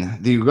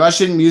Tomkin, the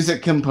Russian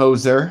music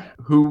composer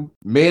who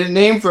made a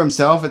name for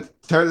himself at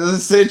the turn of the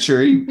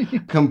century,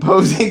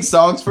 composing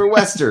songs for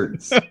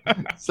Westerns.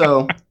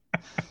 So,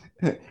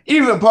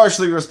 even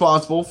partially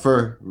responsible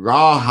for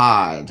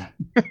Rawhide.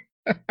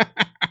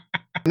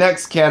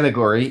 Next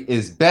category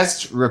is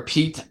Best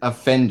Repeat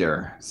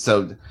Offender.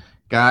 So,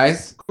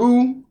 guys,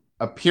 who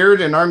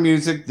appeared in our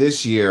music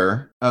this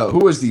year? Who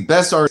was the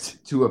best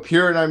artist to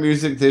appear in our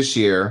music this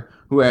year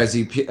who has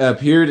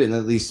appeared in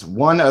at least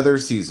one other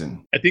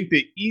season? I think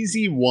the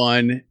easy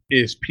one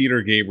is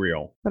Peter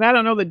Gabriel. But I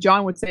don't know that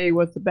John would say he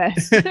was the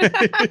best.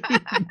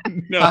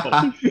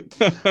 No.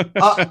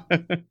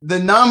 The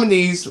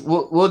nominees,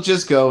 we'll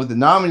just go. The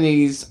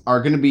nominees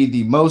are going to be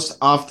the most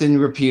often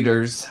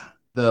repeaters,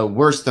 the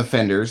worst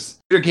offenders: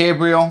 Peter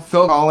Gabriel,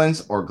 Phil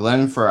Collins, or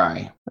Glenn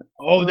Frey.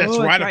 Oh, that's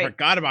right. I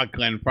forgot about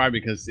Glenn Frey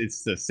because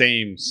it's the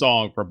same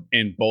song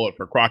in Bullet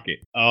for Crockett.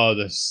 Oh,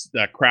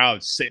 the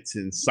crowd sits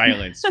in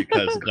silence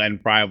because Glenn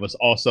Frey was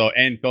also,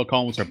 and Phil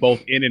Collins are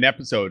both in an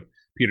episode.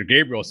 Peter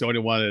Gabriel is the only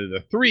one of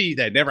the 3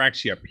 that never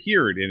actually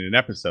appeared in an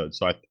episode.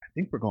 So I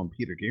think we're going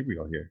Peter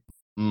Gabriel here.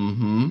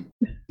 Mm-hmm.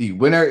 The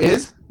winner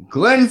is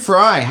Glenn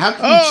Frey. How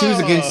can you choose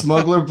against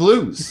Smuggler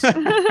Blues?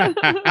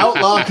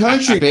 Outlaw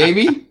country,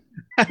 baby.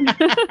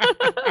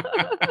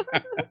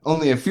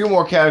 Only a few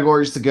more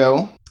categories to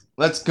go.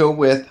 Let's go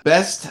with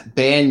Best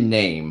Band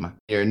Name.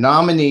 Your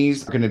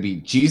nominees are going to be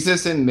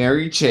Jesus and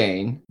Mary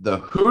Chain, The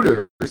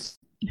Hooters,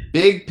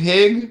 Big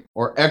Pig,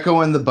 or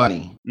Echo and the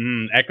Bunny.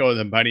 Echo and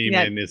the Bunny,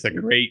 man, is a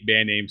great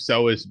band name.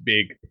 So is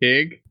Big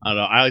Pig. I don't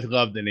know. I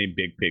love the name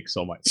Big Pig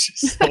so much.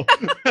 So.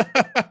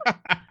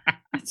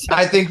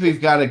 I think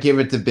we've got to give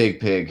it to Big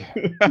Pig.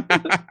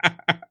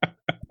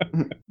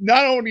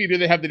 Not only do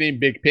they have the name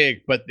Big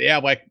Pig, but they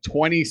have like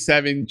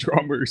 27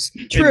 drummers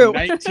True.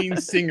 and 19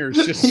 singers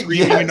just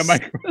screaming into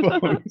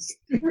microphones.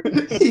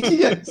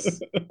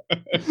 Yes.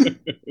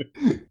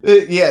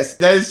 Yes,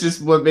 that is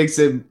just what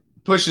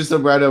pushes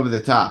them right over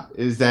the top.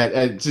 Is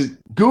that just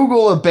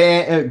Google a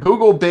band,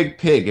 Google Big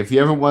Pig if you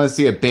ever want to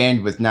see a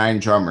band with 9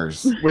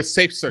 drummers with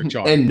safe search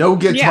on and no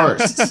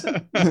guitarists.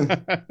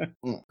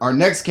 Yeah. Our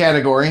next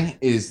category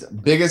is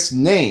biggest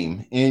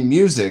name in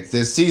music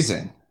this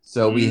season.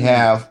 So we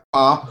have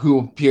Pop, who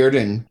appeared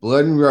in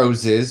Blood and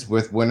Roses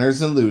with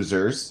Winners and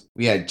Losers.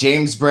 We had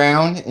James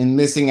Brown in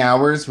Missing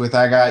Hours with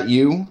I Got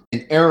You.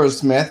 And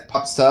Aerosmith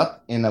pops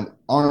up in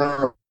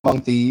Honor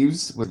Among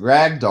Thieves with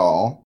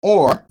Ragdoll.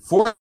 Or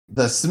Forest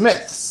The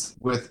Smiths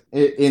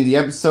in the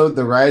episode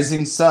The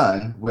Rising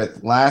Sun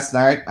with Last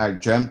Night I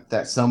Dreamt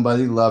That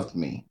Somebody Loved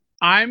Me.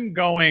 I'm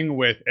going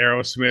with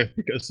Aerosmith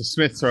because the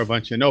Smiths are a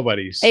bunch of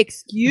nobodies.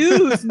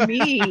 Excuse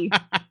me.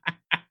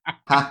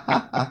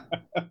 Are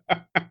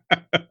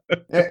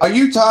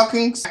you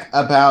talking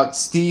about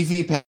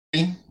Stevie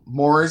Patty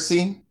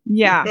Morrissey?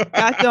 Yeah,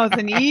 that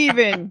doesn't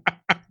even.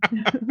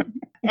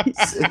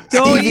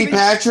 Don't Stevie even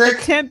Patrick?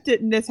 attempt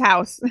it in this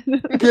house.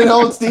 Good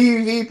old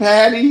Stevie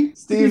Patty?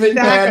 Stephen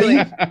Exactly.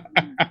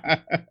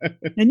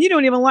 Patty? And you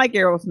don't even like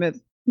Aerosmith.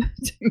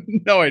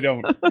 No, I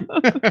don't.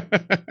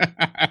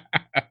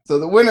 So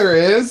the winner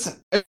is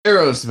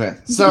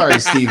Aerosmith. Sorry,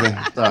 Stephen.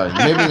 Sorry.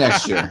 Maybe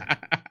next year.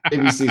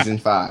 Maybe season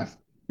 5.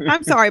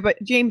 I'm sorry, but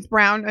James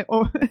Brown. True.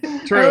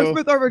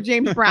 Aerosmith over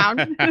James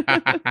Brown.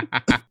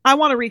 I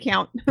want to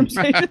recount. I'm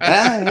saying.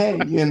 Hey,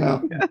 you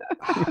know.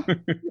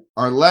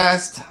 Our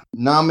last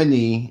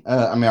nominee,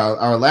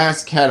 our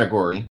last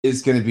category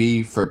is going to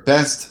be for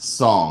best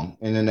song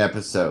in an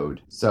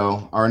episode.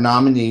 So our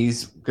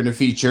nominees going to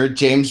feature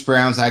James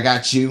Brown's I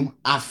Got You,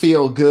 I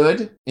Feel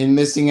Good in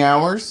Missing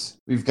Hours.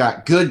 We've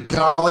got Good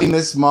Golly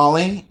Miss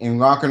Molly in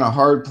Rockin' a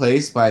Hard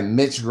Place by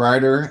Mitch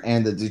Ryder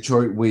and the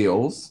Detroit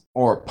Wheels.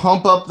 Or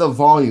Pump Up the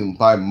Volume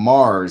by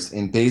Mars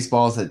in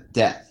Baseballs at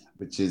Death,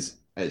 which is,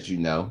 as you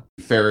know,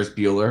 Ferris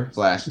Bueller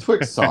 /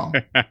 Twix song.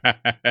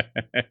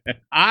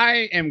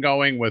 I am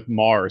going with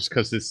Mars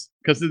because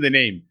of the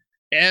name.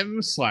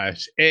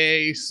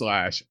 M/A/R/R/S.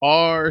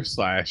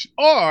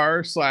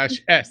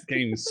 Can't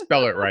even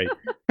spell it right.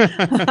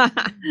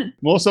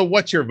 Melissa,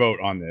 what's your vote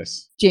on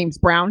this? James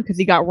Brown, because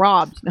he got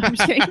robbed. No, I'm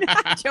just kidding.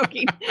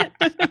 Joking.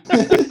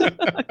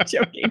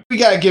 Joking. We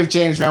gotta give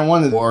James Brown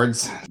one of the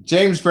awards.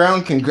 James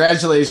Brown,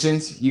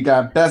 congratulations. You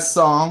got best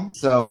song.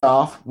 So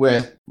off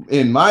with,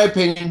 in my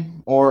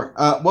opinion,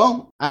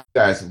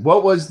 guys,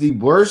 what was the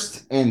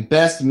worst and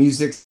best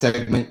music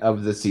segment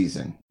of the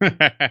season?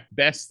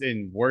 Best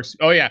and worst.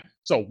 Oh yeah.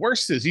 So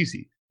worst is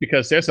easy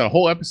because there's a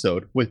whole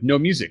episode with no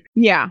music.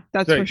 Yeah,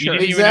 that's So for you sure.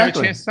 didn't even have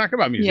a chance to talk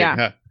about music.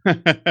 Yeah. Huh?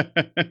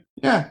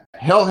 Yeah,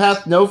 Hell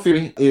Hath No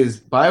Fury is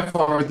by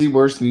far the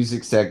worst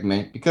music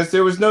segment because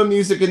there was no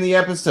music in the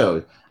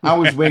episode. I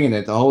was winging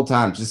it the whole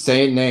time, just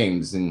saying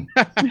names and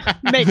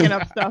Making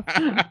up stuff.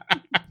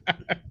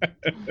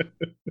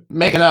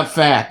 making up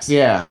facts.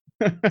 Yeah.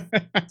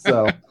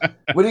 So,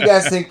 what do you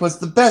guys think was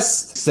the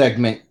best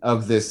segment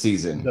of this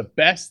season? The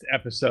best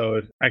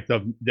episode, like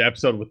the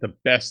episode with the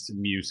best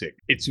music.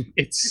 It's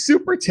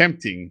super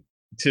tempting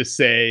to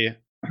say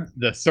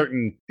the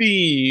certain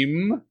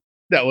theme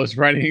that was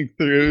running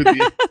through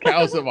the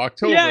Cows of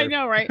October. Yeah, I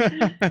know, right?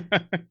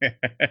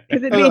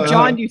 Because it made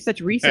John do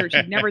such research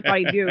he never thought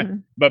he'd do.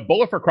 But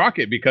Bullet for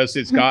Crockett, because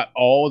it's got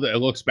it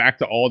looks back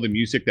to all the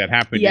music that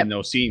happened in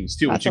those scenes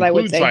too, That's which what I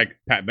would includes say. like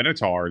Pat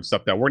Benatar and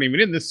stuff that weren't even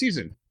in this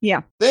season.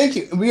 Yeah. Thank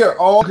you. We are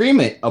all in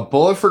agreement. A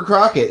Bullet for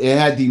Crockett. It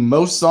had the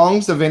most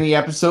songs of any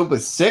episode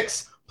with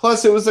 6.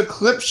 Plus, it was a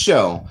clip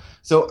show.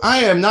 So I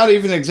am not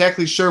even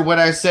exactly sure what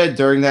I said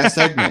during that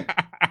segment.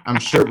 I'm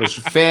sure it was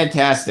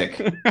fantastic.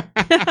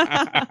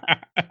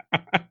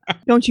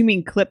 Don't you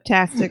mean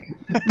cliptastic?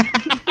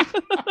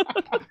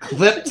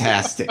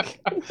 Cliptastic.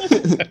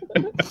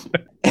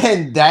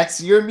 And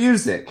that's your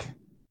music.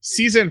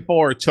 Season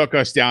 4 took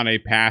us down a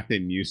path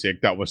in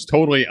music that was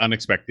totally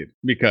unexpected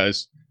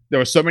because there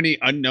were so many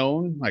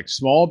unknown, like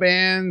small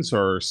bands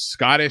or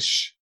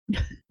Scottish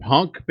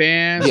punk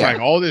bands, like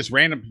all this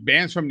random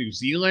bands from New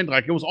Zealand.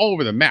 Like it was all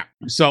over the map.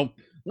 So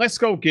let's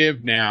go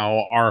give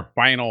now our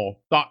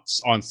final thoughts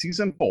on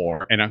season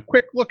 4 and a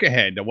quick look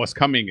ahead to what's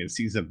coming in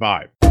season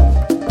 5.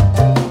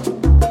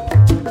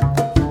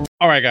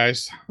 All right,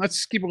 guys,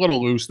 let's keep a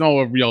little loose.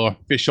 No real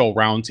official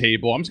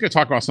roundtable. I'm just going to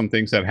talk about some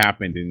things that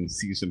happened in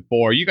season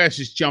 4. You guys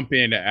just jump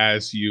in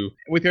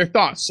with your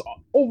thoughts,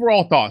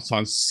 overall thoughts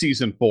on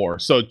season 4.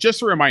 So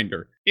just a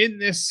reminder, in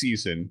this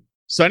season,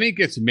 Sonny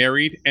gets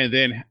married and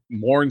then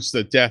mourns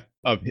the death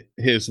of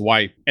his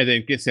wife and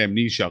then gets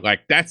amnesia.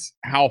 Like that's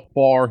how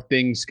far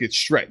things get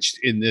stretched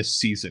in this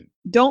season.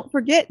 Don't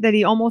forget that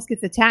he almost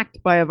gets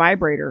attacked by a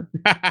vibrator.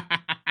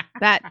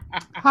 That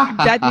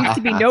needs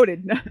to be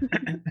noted.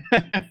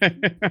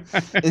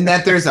 And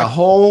that there's a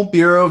whole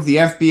bureau of the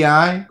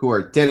FBI who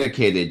are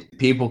dedicated to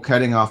people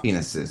cutting off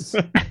penises.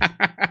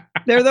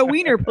 They're the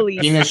wiener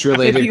police.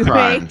 Penis-related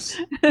crimes.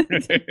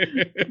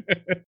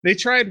 They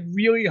tried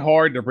really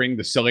hard to bring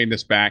the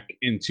silliness back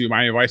into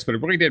Miami Vice, but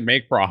it really did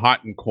make for a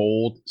hot and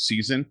cold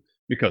season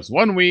because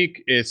one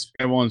week it's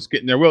everyone's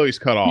getting their willies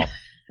cut off.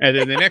 And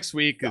then the next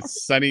week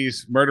is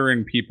Sonny's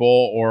murdering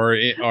people or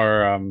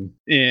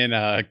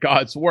in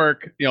God's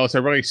work. You know, it's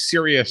a really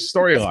serious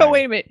storyline. So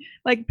wait a minute.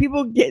 Like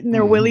people getting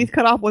their willies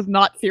cut off was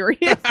not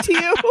serious to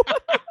you?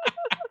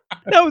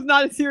 That was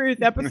not a serious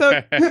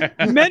episode.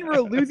 Men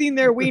were losing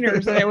their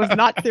wieners and it was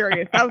not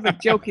serious. That was a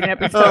joking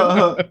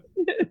episode.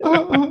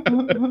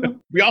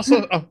 We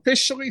also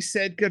officially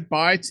said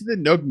goodbye to the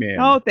Noog Man.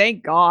 Oh,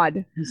 thank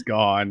God. He's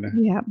gone.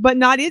 Yeah, but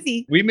not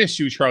Izzy. We miss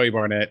you, Charlie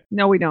Barnett.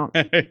 No, we don't.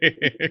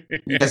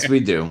 Yes, we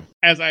do.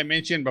 As I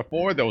mentioned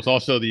before, there was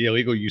also the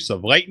illegal use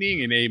of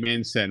lightning and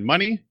Amen send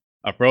money.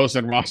 A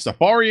frozen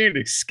Rastafarian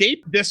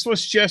escape. This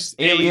was just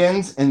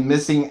Aliens and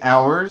missing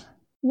hours.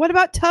 What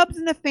about Tubbs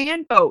in the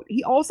fan boat?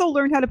 He also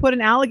learned how to put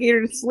an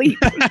alligator to sleep.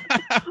 That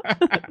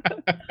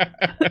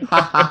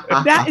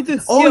is a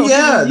skill. Oh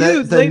yeah, he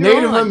used the later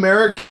Native on.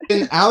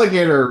 American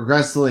alligator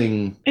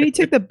wrestling. And he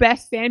took the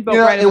best fan boat You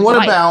know, ride of and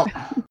his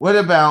life. what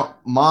about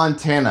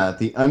Montana,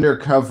 the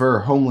undercover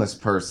homeless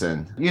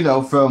person? You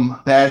know,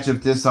 from Badge of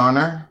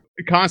Dishonor.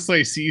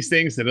 constantly sees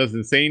things that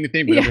doesn't say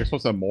anything, but Yeah. they're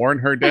supposed to mourn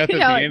her death at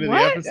Yeah, the like, end of what?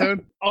 the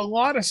episode. A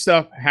lot of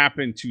stuff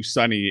happened to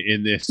Sonny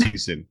in this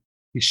season.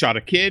 He shot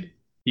a kid.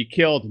 He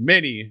killed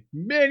many,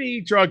 many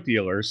drug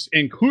dealers,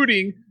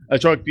 including a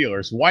drug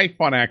dealer's wife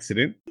on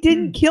accident. He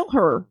didn't kill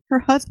her. Her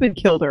husband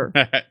killed her.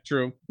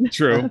 True.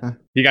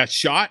 He got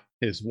shot.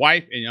 His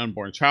wife and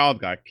unborn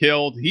child got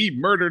killed. He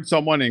murdered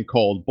someone in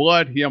cold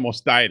blood. He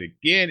almost died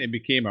again and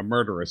became a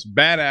murderous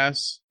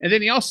badass. And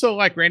then he also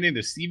ran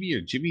into Stevie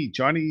or Jimmy,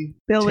 Johnny,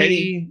 Billy.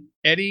 Teddy,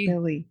 Eddie,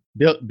 Billy.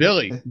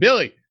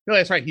 Billy.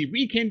 That's right. He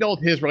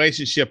rekindled his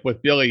relationship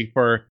with Billy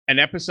for an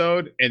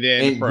episode and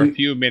then And for a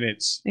few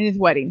minutes. In his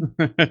wedding.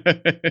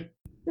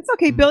 It's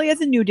okay. Billy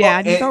has a new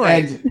dad. It's all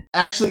right. And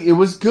actually, it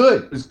was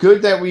good. It was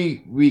good that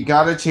we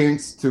got a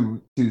chance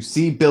to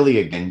see Billy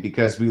again,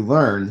 because we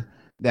learned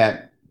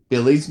that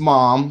Billy's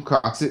mom,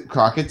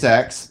 Crockett's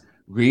ex,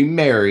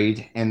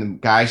 remarried, and the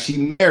guy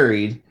she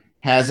married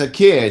has a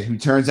kid who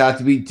turns out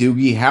to be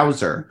Doogie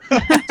Howser.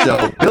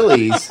 So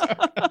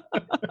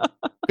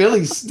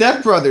Billy's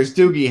stepbrother's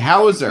Doogie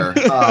Howser,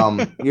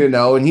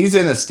 and he's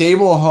in a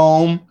stable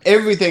home.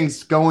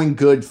 Everything's going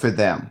good for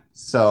them.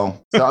 So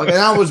and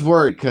I was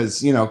worried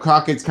because,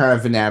 Crockett's kind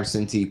of an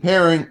absentee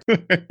parent.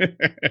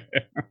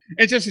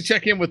 And just to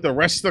check in with the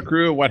rest of the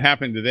crew, what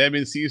happened to them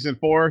in season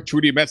 4,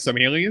 Trudy met some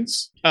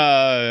aliens.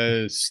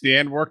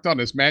 Stan worked on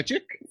his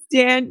magic.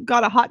 Stan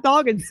got a hot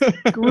dog and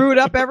screwed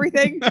up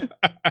everything.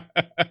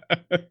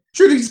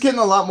 Trudy's getting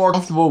a lot more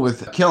comfortable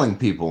with killing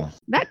people.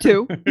 That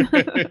too.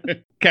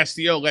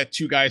 Castillo let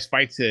 2 guys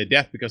fight to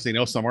death because they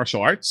know some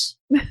martial arts.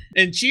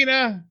 And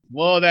Gina,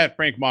 that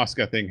Frank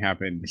Mosca thing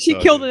happened. She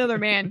killed another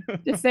man.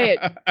 Just say it.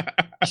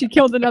 She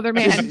killed another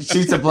man.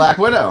 She's a Black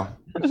Widow.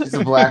 She's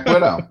a Black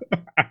Widow.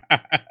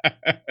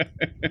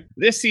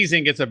 This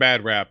season gets a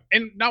bad rap,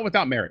 and not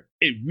without merit.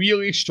 It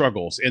really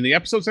struggles. And the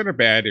episodes that are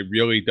bad, it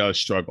really does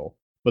struggle.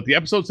 But the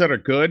episodes that are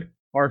good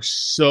are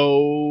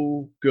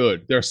so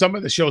good. They're some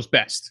of the show's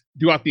best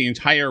throughout the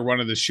entire run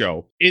of the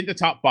show. In the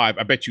top 5,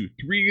 I bet you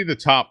 3 of the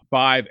top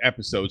 5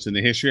 episodes in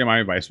the history of My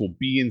Advice will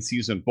be in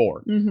season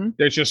 4. Mm-hmm.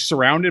 They're just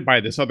surrounded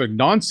by this other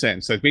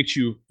nonsense that makes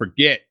you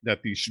forget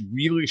that these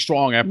really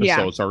strong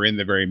episodes are in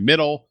the very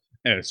middle,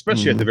 and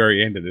especially at the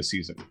very end of the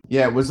season.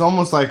 Yeah, it was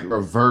almost like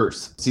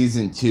reverse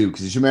season 2,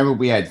 because you remember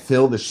we had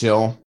Phil the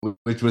Shill,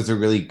 which was a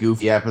really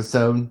goofy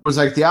episode. It was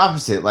like the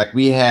opposite. Like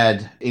we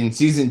had in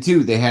season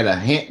 2, they had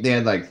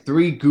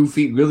 3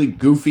 really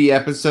goofy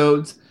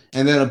episodes,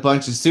 and then a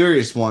bunch of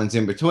serious ones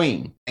in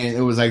between. And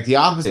it was like the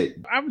opposite.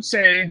 I would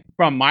say,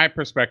 from my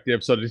perspective,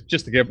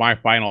 just to give my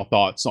final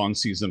thoughts on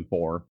season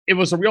 4, it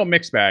was a real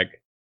mixed bag.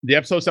 The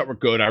episodes that were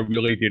good, I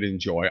really did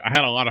enjoy. I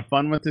had a lot of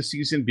fun with this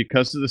season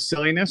because of the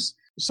silliness.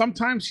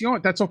 Sometimes,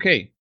 that's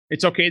okay.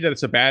 It's okay that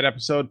it's a bad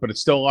episode, but it's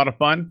still a lot of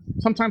fun.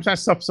 Sometimes that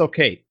stuff's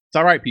okay. It's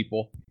all right,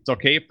 people. It's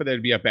okay for there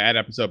to be a bad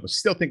episode, but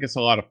still think it's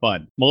a lot of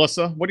fun.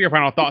 Melissa, what are your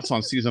final thoughts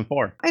on season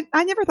 4?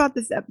 I never thought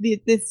this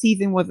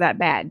season was that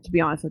bad, to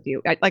be honest with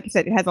you. Like I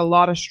said, it has a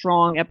lot of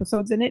strong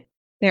episodes in it.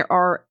 There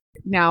are,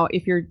 now,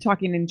 if you're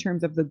talking in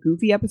terms of the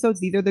goofy episodes,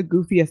 these are the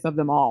goofiest of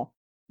them all.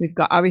 We've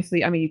got,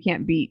 obviously, you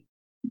can't beat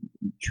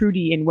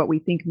Trudy and what we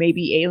think may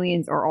be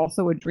aliens are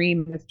also a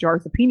dream with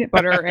jars of peanut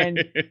butter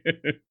and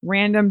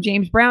random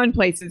James Brown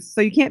places. So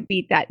you can't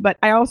beat that. But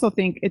I also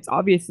think it's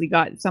obviously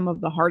got some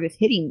of the hardest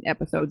hitting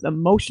episodes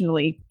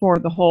emotionally for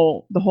the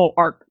whole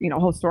arc,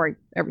 whole story,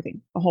 everything,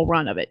 the whole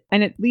run of it.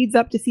 And it leads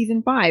up to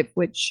season 5,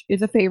 which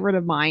is a favorite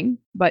of mine,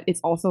 but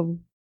it's also,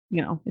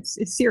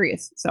 it's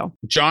serious. So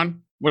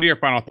John, what are your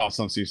final thoughts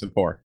on season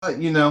 4?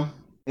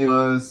 It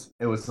was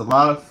a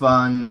lot of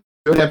fun.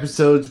 Good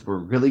episodes were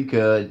really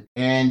good,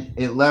 and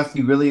it left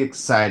you really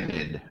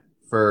excited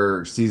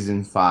for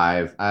season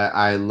 5.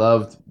 I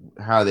loved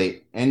how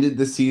they ended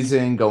the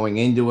season, going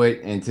into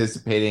it,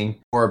 anticipating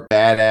more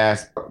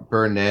badass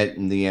Burnett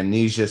and the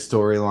amnesia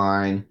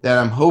storyline that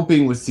I'm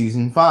hoping with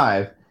season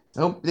 5. I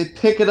hope they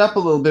pick it up a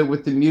little bit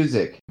with the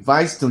music.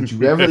 Vice, don't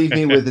you ever leave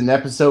me with an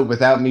episode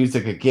without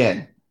music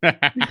again.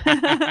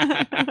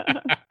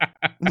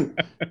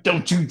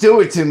 Don't you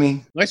do it to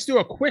me. Let's do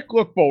a quick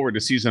look forward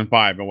to season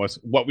 5 and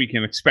what we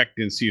can expect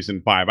in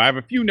season 5. I have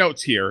a few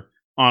notes here.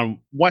 on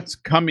what's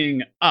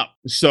coming up.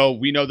 So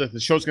we know that the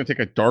show's going to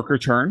take a darker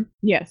turn.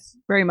 Yes,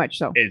 very much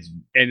so.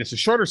 It's a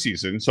shorter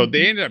season. So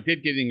they ended up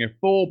getting it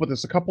full, but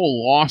there's a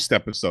couple lost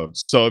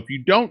episodes. So if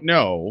you don't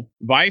know,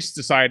 Vice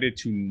decided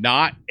to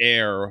not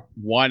air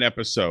one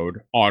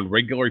episode on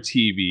regular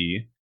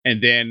TV.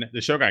 And then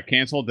the show got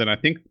canceled. And I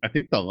think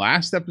the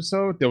last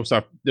episode, there was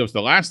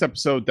the last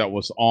episode that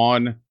was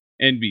on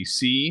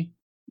NBC.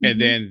 And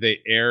then they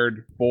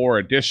aired 4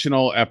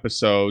 additional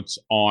episodes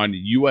on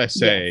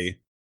USA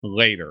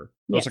later.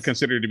 Those are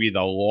considered to be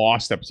the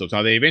lost episodes.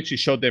 Now, they eventually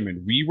showed them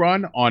in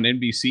rerun on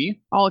NBC.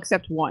 All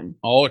except one.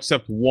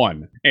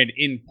 And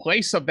in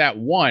place of that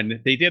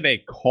one, they did a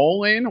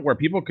call-in where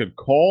people could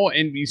call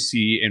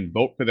NBC and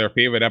vote for their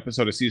favorite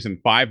episode of season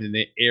 5, and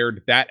they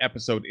aired that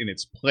episode in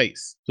its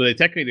place. So they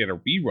technically did a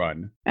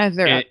rerun. As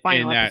their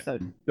final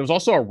episode. There was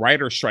also a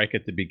writer's strike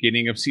at the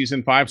beginning of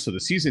season 5, so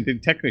the season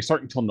didn't technically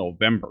start until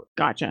November.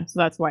 Gotcha. So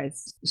that's why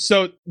it's...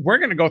 So we're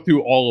going to go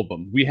through all of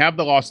them. We have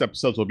the lost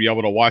episodes. We'll be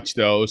able to watch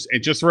those.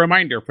 And just a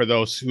reminder for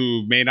those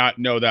who may not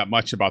know that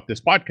much about this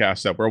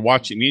podcast that we're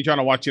watching, me and John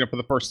are watching it for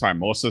the first time.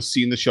 Melissa's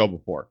seen the show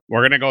before. We're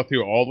going to go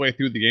through all the way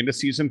through the end of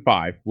season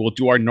 5. We'll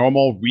do our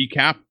normal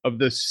recap of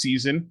this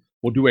season.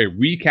 We'll do a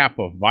recap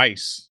of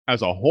Vice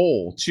as a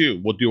whole, too.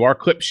 We'll do our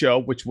clip show,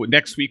 which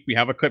next week we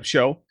have a clip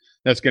show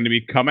that's going to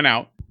be coming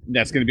out.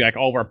 That's going to be like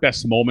all of our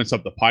best moments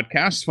of the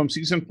podcast from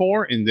season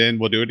 4. And then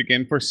we'll do it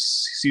again for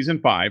season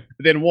 5.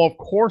 Then we'll, of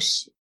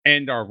course,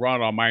 end our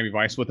run on Miami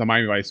Vice with the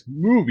Miami Vice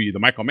movie, the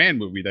Michael Mann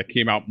movie that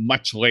came out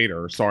much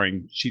later,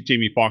 starring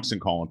Jamie Foxx and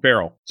Colin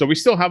Farrell. So we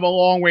still have a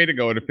long way to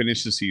go to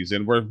finish the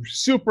season. We're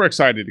super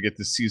excited to get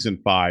to season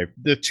 5.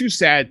 The 2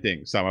 sad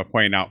things I'm going to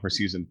point out for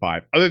season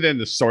 5, other than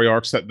the story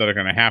arcs that are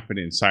going to happen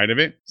inside of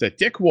it, is that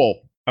Dick Wolf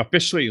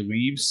officially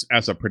leaves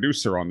as a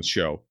producer on the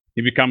show.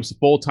 He becomes the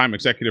full-time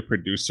executive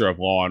producer of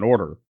Law &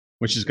 Order,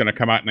 which is going to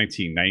come out in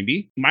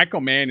 1990.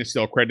 Michael Mann is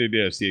still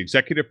credited as the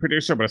executive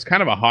producer, but it's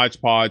kind of a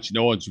hodgepodge.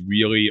 No one's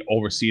really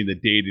overseeing the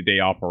day-to-day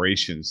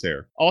operations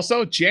there.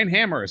 Also, Jan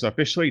Hammer is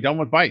officially done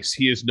with Vice.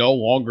 He is no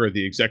longer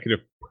the executive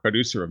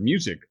producer of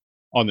music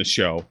on the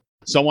show.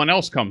 Someone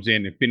else comes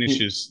in and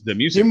finishes the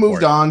music. He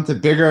moved on to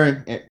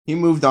bigger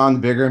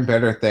and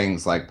better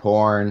things like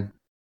porn,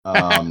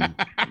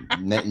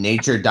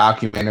 nature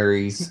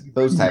documentaries,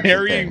 those types of things.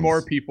 Marrying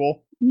more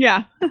people.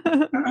 Yeah.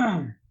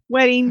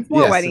 Weddings,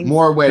 weddings.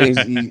 More weddings.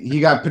 He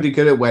got pretty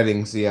good at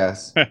weddings,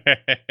 yes.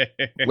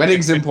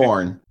 Weddings and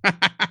porn.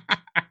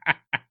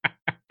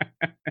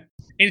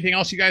 Anything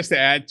else you guys to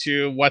add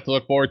to what to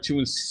look forward to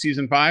in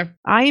season 5?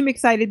 I am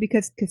excited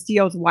because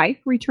Castillo's wife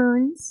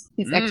returns.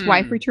 His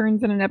ex-wife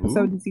returns in an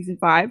episode in season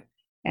 5.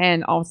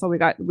 And also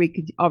we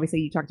could obviously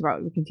you talked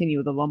about we continue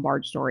with the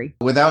Lombard story.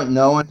 Without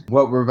knowing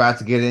what we're about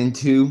to get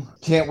into,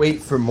 can't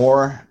wait for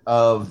more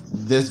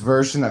of this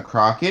version of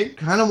Crockett.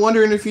 Kind of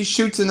wondering if he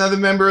shoots another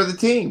member of the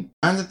team.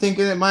 Kind of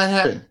thinking it might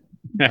happen.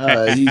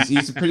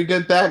 He's a pretty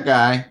good bad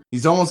guy.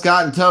 He's almost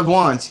gotten Tug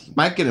once. He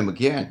might get him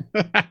again.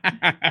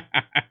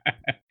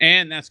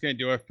 And that's going to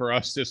do it for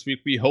us this week.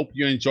 We hope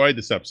you enjoyed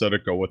this episode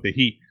of Go With The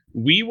Heat.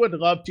 We would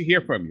love to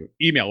hear from you.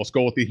 Email us,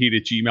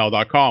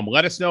 gowiththeheat@gmail.com.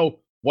 Let us know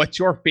what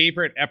your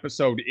favorite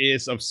episode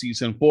is of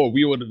season 4.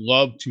 We would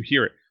love to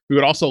hear it. We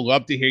would also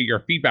love to hear your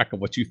feedback on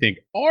what you think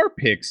our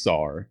picks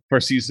are for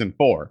season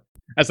 4.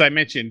 As I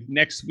mentioned,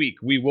 next week,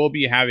 we will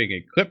be having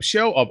a clip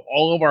show of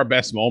all of our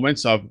best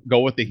moments of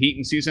Go With The Heat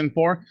in season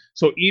 4.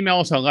 So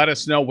email us and let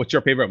us know what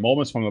your favorite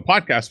moments from the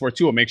podcast were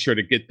too. We'll make sure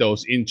to get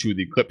those into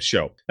the clip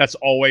show. That's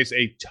always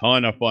a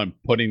ton of fun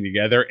putting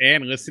together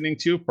and listening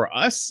to for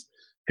us,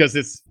 because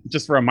it's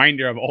just a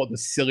reminder of all the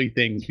silly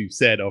things we've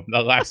said over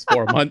the last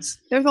 4 months.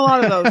 There's a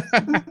lot of those.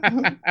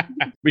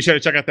 Be sure to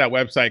check out that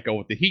website,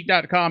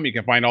 gowiththeheat.com. You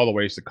can find all the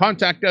ways to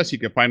contact us. You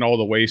can find all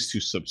the ways to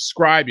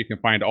subscribe. You can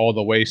find all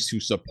the ways to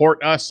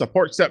support us.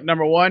 Support step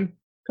number 1,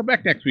 come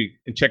back next week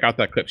and check out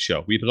that clip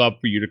show. We'd love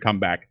for you to come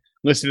back,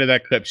 listen to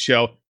that clip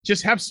show.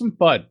 Just have some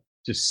fun.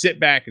 Just sit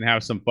back and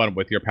have some fun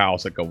with your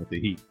pals that Go With The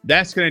Heat.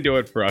 That's going to do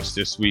it for us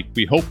this week.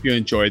 We hope you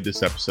enjoyed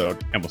this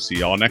episode, and we'll see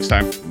y'all next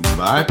time.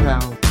 Bye,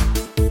 pal.